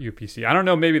you're UPC. I don't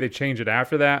know. Maybe they changed it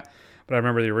after that. But I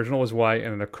remember the original was white,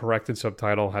 and the corrected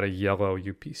subtitle had a yellow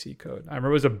UPC code. I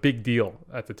remember it was a big deal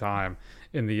at the time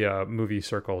in the movie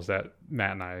circles that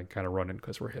Matt and I kind of run in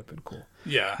because we're hip and cool.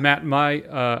 Yeah. Matt, my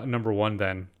number 1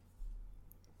 then,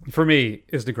 for me,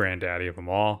 is the granddaddy of them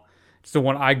all. It's the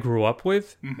one I grew up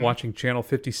with, watching Channel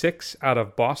 56 out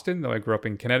of Boston, though I grew up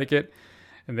in Connecticut.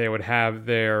 And they would have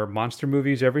their monster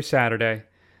movies every Saturday.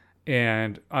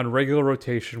 And on regular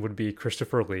rotation would be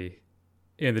Christopher Lee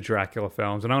in the Dracula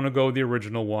films. And I'm going to go with the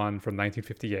original one from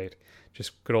 1958.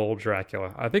 Just good old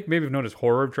Dracula. I think maybe known as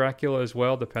Horror of Dracula as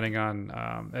well, depending on,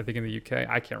 I think in the UK.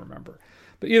 I can't remember.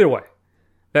 But either way,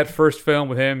 that first film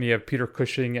with him, you have Peter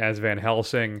Cushing as Van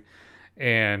Helsing.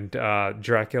 And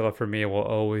Dracula for me will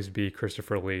always be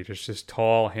Christopher Lee. Just this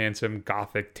tall, handsome,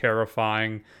 gothic,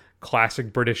 terrifying,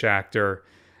 classic British actor.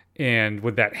 And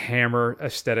with that hammer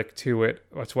aesthetic to it.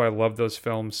 That's why I love those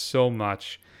films so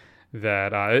much.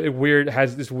 That it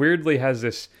weirdly has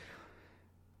this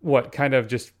what kind of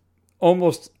just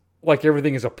almost like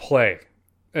everything is a play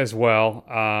as well.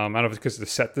 I don't know if it's because of the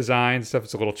set design and stuff.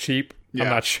 It's a little cheap. Yeah.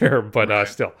 I'm not sure, but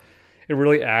still, it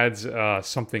really adds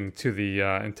something to the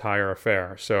entire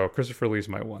affair. So Christopher Lee's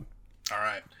my one. All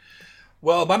right.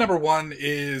 Well, my number 1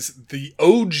 is the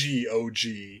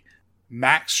OG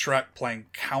Max Schreck playing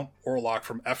Count Orlok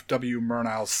from F.W.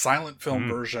 Murnau's silent film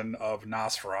version of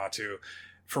Nosferatu.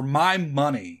 For my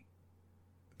money,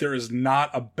 there is not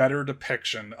a better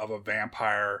depiction of a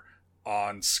vampire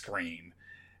on screen.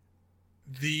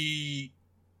 The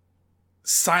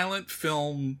silent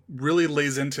film really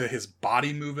lays into his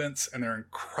body movements, and they're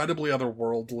incredibly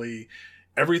otherworldly.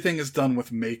 Everything is done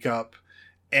with makeup,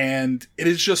 and it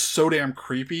is just so damn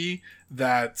creepy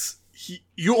that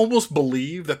you almost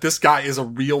believe that this guy is a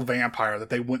real vampire that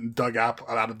they went and dug up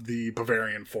out of the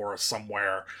Bavarian forest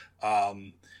somewhere.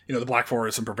 The Black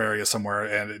Forest in Bavaria somewhere,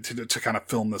 and to kind of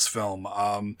film this film.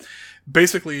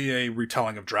 Basically a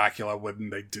retelling of Dracula when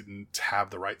they didn't have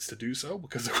the rights to do so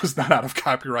because it was not out of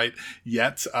copyright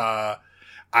yet. I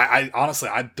honestly,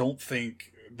 I don't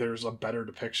think there's a better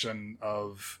depiction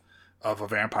of of a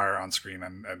vampire on screen.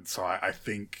 And so I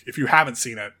think if you haven't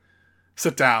seen it,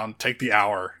 sit down, take the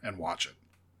hour, and watch it.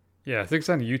 Yeah, I think it's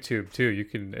on YouTube too. You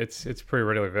can. It's pretty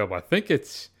readily available. I think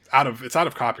it's out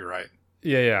of copyright.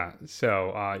 Yeah.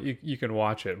 So you can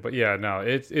watch it. But yeah, no,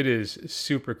 it is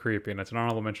super creepy, and it's an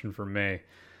honorable mention for me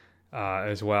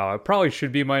as well. It probably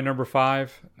should be my number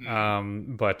 5.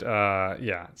 But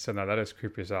yeah, so no, that is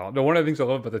creepy as hell. No, one of the things I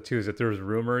love about the 2 is that there's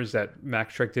rumors that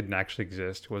Max Schreck didn't actually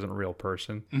exist. He wasn't a real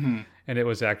person. And it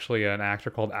was actually an actor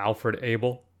called Alfred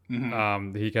Abel.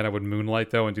 He kind of would moonlight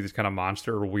though and do these kind of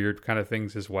monster or weird kind of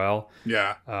things as well.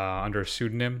 Yeah. Under a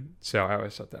pseudonym. So I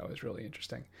always thought that was really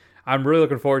interesting. I'm really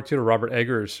looking forward to Robert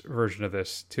Eggers' version of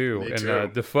this too. Me and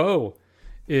too. Defoe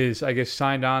is, I guess,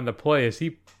 signed on to play. Is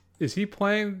he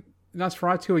playing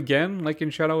Nosferatu again, like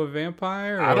in Shadow of a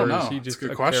Vampire? Or I don't know. Is he just That's a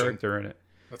good a question. character in it?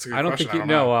 That's a good I don't question.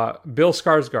 think Bill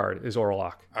Skarsgård is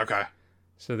Orlok. Okay.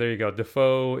 So there you go.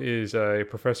 Defoe is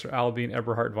Professor Albin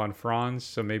Eberhard von Franz.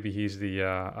 So maybe he's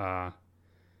the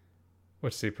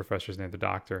what's the professor's name? The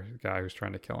doctor, the guy who's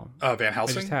trying to kill him. Van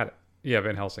Helsing? I just had it. Yeah,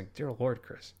 Van Helsing. Dear Lord,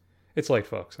 Chris. It's late,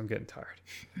 folks. I'm getting tired.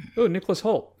 Oh, Nicholas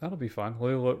Hoult. That'll be fun.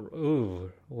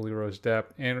 Lily Rose Depp.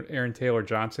 And Aaron Taylor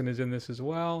Johnson is in this as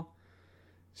well.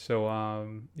 So,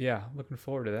 yeah, looking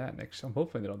forward to that next. I'm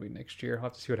hoping that'll be next year. I'll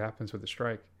have to see what happens with the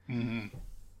strike.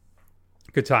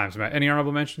 Good times, Matt. Any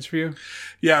honorable mentions for you?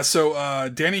 Yeah, so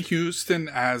Danny Houston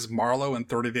as Marlowe in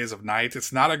 30 Days of Night.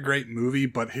 It's not a great movie,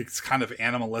 but his kind of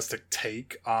animalistic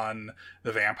take on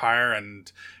the vampire and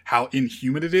how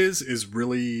inhuman it is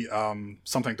really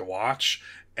something to watch.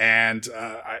 And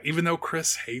even though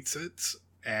Chris hates it,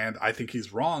 and I think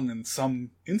he's wrong in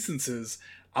some instances,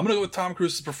 I'm going to go with Tom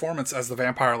Cruise's performance as the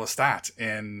vampire Lestat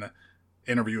in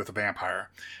Interview with a Vampire.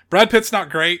 Brad Pitt's not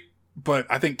great, but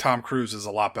I think Tom Cruise is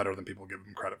a lot better than people give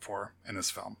him credit for in this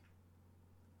film.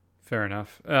 Fair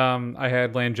enough. I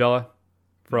had Langella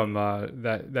from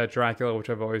that Dracula, which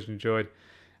I've always enjoyed.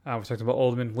 I was talking about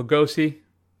Oldman. Lugosi,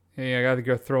 I got to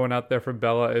go throwing out there for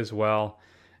Bella as well.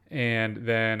 And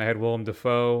then I had Willem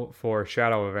Dafoe for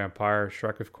Shadow of a Vampire.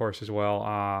 Shrek, of course, as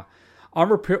well.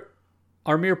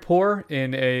 Amir Poor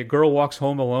in A Girl Walks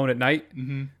Home Alone at Night,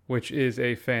 which is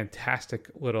a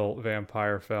fantastic little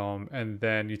vampire film. And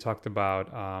then you talked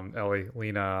about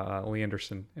Lena Lee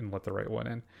Anderson in Let the Right One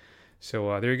In.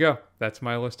 So there you go. That's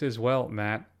my list as well,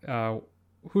 Matt.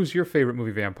 Who's your favorite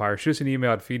movie vampire? Shoot us an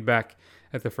email at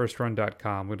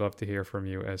feedback@thefirstrun.com. We'd love to hear from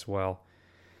you as well.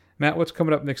 Matt, what's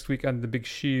coming up next week on The Big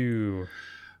Shoe?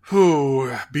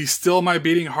 Be still my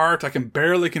beating heart. I can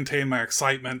barely contain my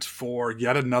excitement for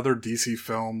yet another DC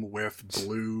film with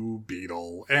Blue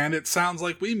Beetle. And it sounds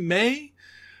like we may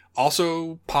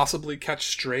also possibly catch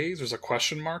Strays. There's a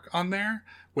question mark on there,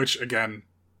 which, again,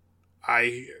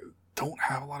 I don't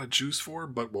have a lot of juice for,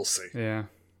 but we'll see. Yeah,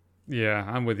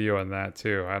 I'm with you on that,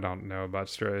 too. I don't know about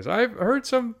Strays. I've heard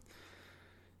some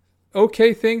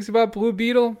okay things about Blue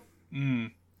Beetle.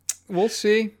 We'll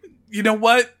see. You know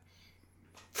what?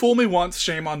 Fool me once,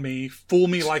 shame on me. Fool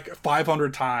me like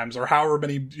 500 times, or however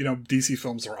many DC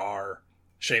films there are,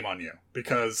 shame on you.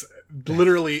 Because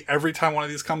literally every time one of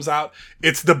these comes out,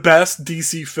 it's the best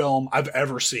DC film I've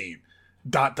ever seen. ...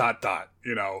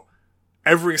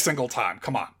 Every single time.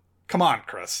 Come on,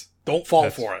 Chris. Don't fall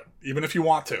for it, even if you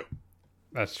want to.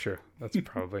 That's true. That's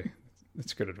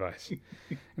good advice.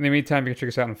 In the meantime, you can check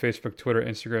us out on Facebook, Twitter,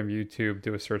 Instagram, YouTube.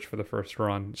 Do a search for The First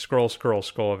Run. Scroll.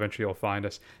 Eventually you'll find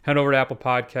us. Head over to Apple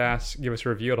Podcasts. Give us a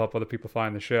review. It'll help other people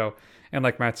find the show. And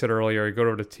like Matt said earlier, you go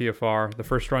over to TFR,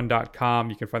 thefirstrun.com.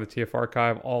 You can find the TF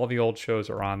archive. All the old shows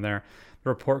are on there. The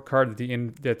report card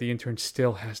that the intern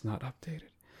still has not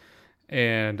updated.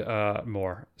 And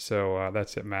more. So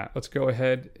that's it, Matt. Let's go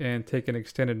ahead and take an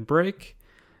extended break.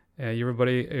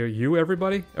 Everybody take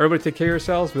care of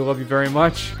yourselves. We love you very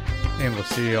much, and we'll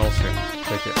see you all soon.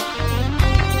 Take care.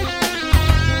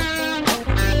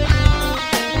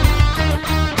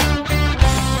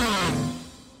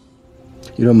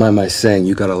 You don't mind my saying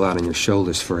you got a lot on your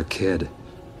shoulders for a kid.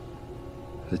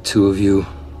 The two of you,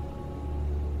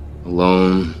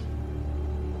 alone,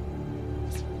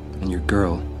 and your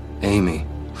girl, Amy,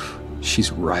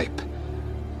 she's ripe.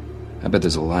 I bet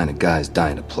there's a line of guys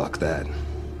dying to pluck that.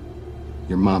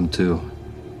 Your mom, too.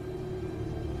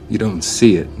 You don't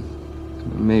see it.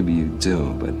 Maybe you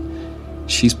do, but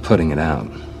she's putting it out.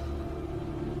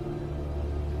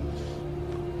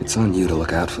 It's on you to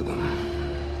look out for them.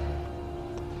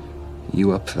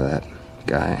 You up for that,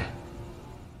 guy?